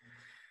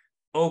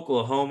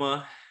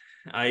 Oklahoma,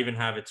 I even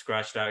have it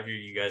scratched out here.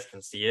 You guys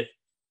can see it.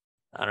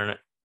 I don't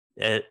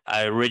know.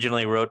 I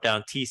originally wrote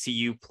down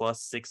TCU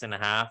plus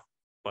 6.5,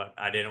 but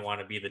I didn't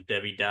want to be the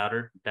Debbie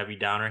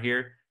Downer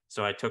here.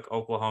 So I took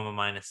Oklahoma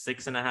minus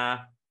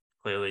 6.5.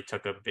 Clearly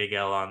took a big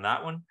L on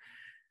that one.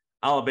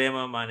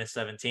 Alabama minus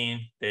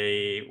 17.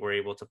 They were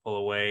able to pull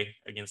away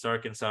against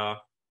Arkansas.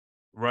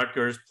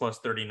 Rutgers plus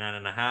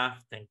 39.5.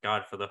 Thank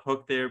God for the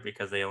hook there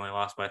because they only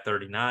lost by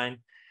 39.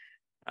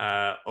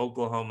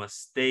 Oklahoma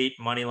State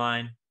money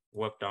line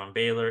whooped on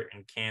Baylor,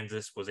 and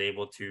Kansas was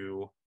able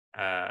to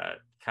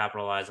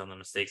capitalize on the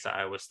mistakes that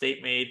Iowa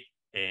State made,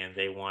 and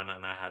they won,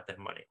 and I had that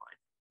money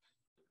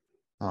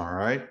line. All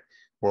right.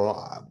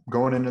 Well,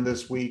 going into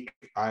this week,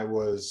 I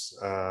was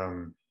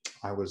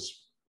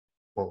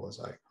what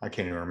was I? I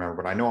can't even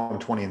remember, but I know I'm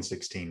 20 and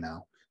 16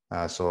 now.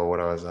 So what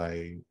was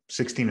I?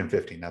 16 and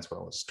 15. That's what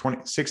I was.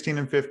 16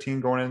 and 15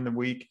 going into the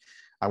week.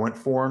 I went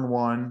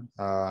 4-1.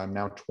 I'm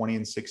now 20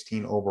 and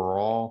 16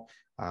 overall.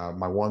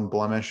 My one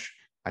blemish,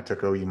 I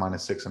took OU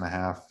minus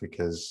 6.5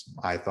 because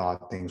I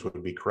thought things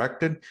would be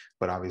corrected,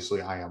 but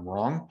obviously I am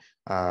wrong,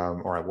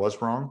 or I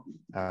was wrong.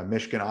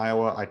 Michigan,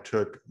 Iowa, I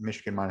took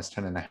Michigan minus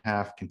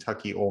 10.5.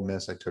 Kentucky, Ole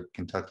Miss, I took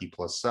Kentucky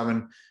plus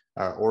 7.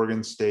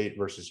 Oregon State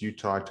versus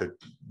Utah, I took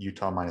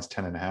Utah minus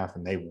 10.5,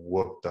 and they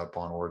whooped up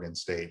on Oregon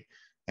State.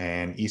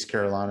 And East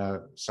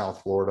Carolina,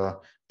 South Florida,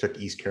 took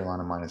East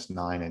Carolina minus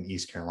 9, and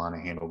East Carolina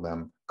handled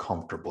them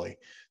comfortably.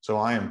 So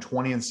I am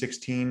 20 and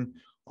 16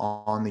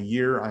 on the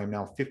year. I am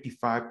now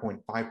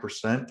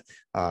 55.5%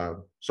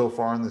 so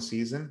far in the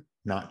season.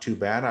 Not too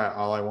bad.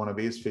 All I want to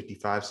be is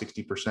 55,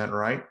 60%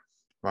 right.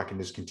 if I can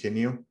just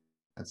continue,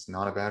 that's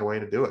not a bad way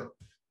to do it.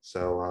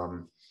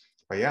 So,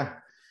 but yeah.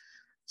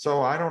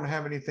 So I don't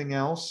have anything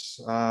else.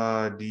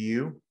 Do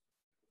you?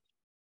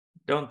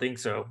 Don't think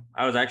so.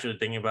 I was actually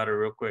thinking about it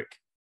real quick.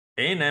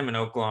 A&M and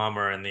Oklahoma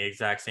are in the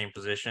exact same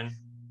position,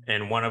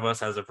 and one of us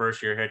has a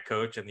first-year head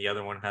coach, and the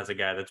other one has a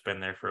guy that's been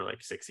there for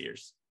like 6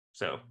 years.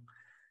 So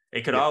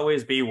it could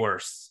always be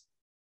worse.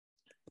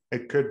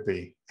 It could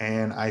be,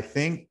 and I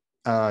think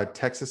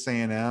Texas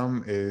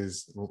A&M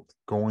is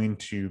going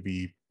to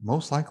be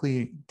most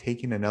likely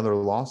taking another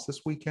loss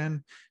this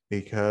weekend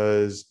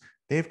because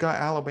they've got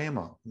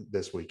Alabama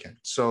this weekend.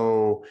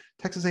 So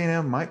Texas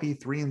A&M might be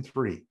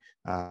 3-3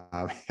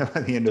 by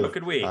the end So of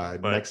could we,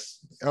 but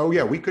next. Oh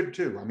yeah, we could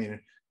too. I mean,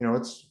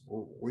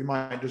 we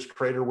might just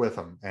crater with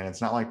them, and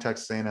it's not like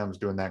Texas A&M is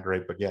doing that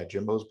great. But yeah,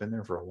 Jimbo's been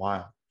there for a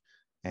while,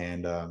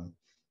 and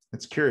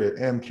it's curious.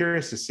 I'm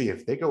curious to see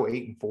if they go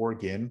 8-4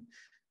 again.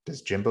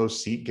 Does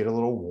Jimbo's seat get a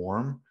little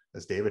warm?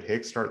 Does David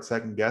Hicks start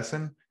second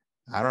guessing?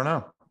 I don't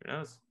know. who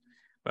knows?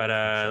 But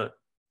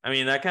I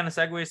mean, that kind of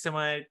segues to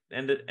my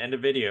end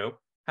of video.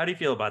 How do you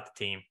feel about the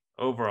team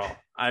overall?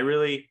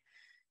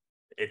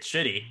 It's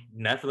shitty.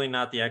 Definitely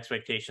not the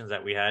expectations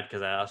that we had,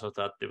 because I also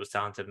thought it was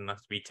talented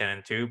enough to be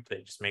 10-2.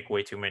 They just make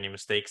way too many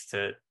mistakes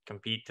to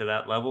compete to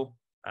that level.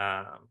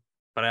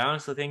 But I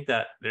honestly think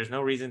that there's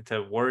no reason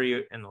to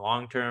worry in the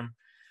long term.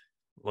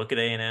 Look at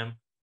A&M.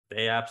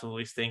 They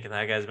absolutely stink, and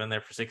that guy's been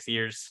there for 6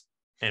 years,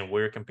 and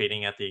we're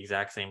competing at the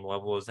exact same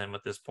level as them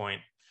at this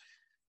point.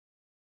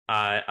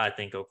 I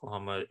think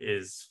Oklahoma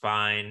is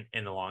fine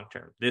in the long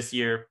term. This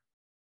year,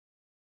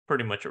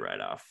 pretty much a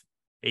write-off.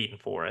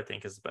 8-4, I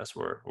think, is the best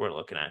we're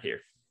looking at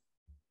here.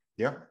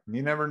 Yeah,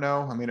 you never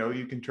know. I mean,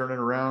 OU can turn it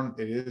around.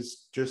 It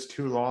is just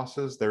 2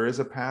 losses. There is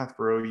a path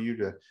for OU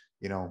to,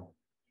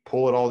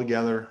 pull it all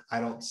together. I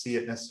don't see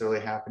it necessarily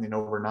happening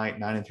overnight.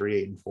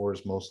 9-3, 8-4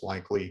 is most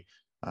likely.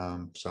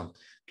 So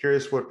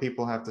curious what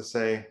people have to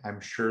say.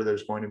 I'm sure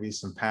there's going to be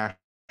some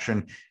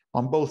passion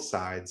on both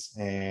sides,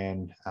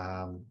 and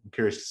I'm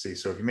curious to see.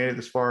 So if you made it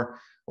this far,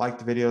 like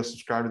the video,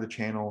 subscribe to the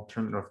channel,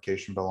 turn the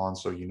notification bell on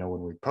so you know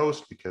when we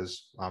post,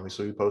 because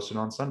obviously we posted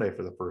on Sunday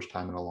for the first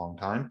time in a long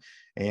time.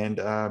 And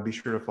be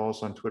sure to follow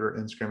us on Twitter,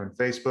 Instagram, and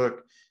Facebook,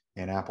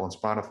 and Apple and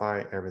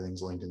Spotify.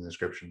 Everything's linked in the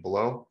description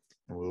below.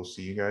 And we'll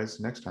see you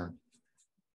guys next time.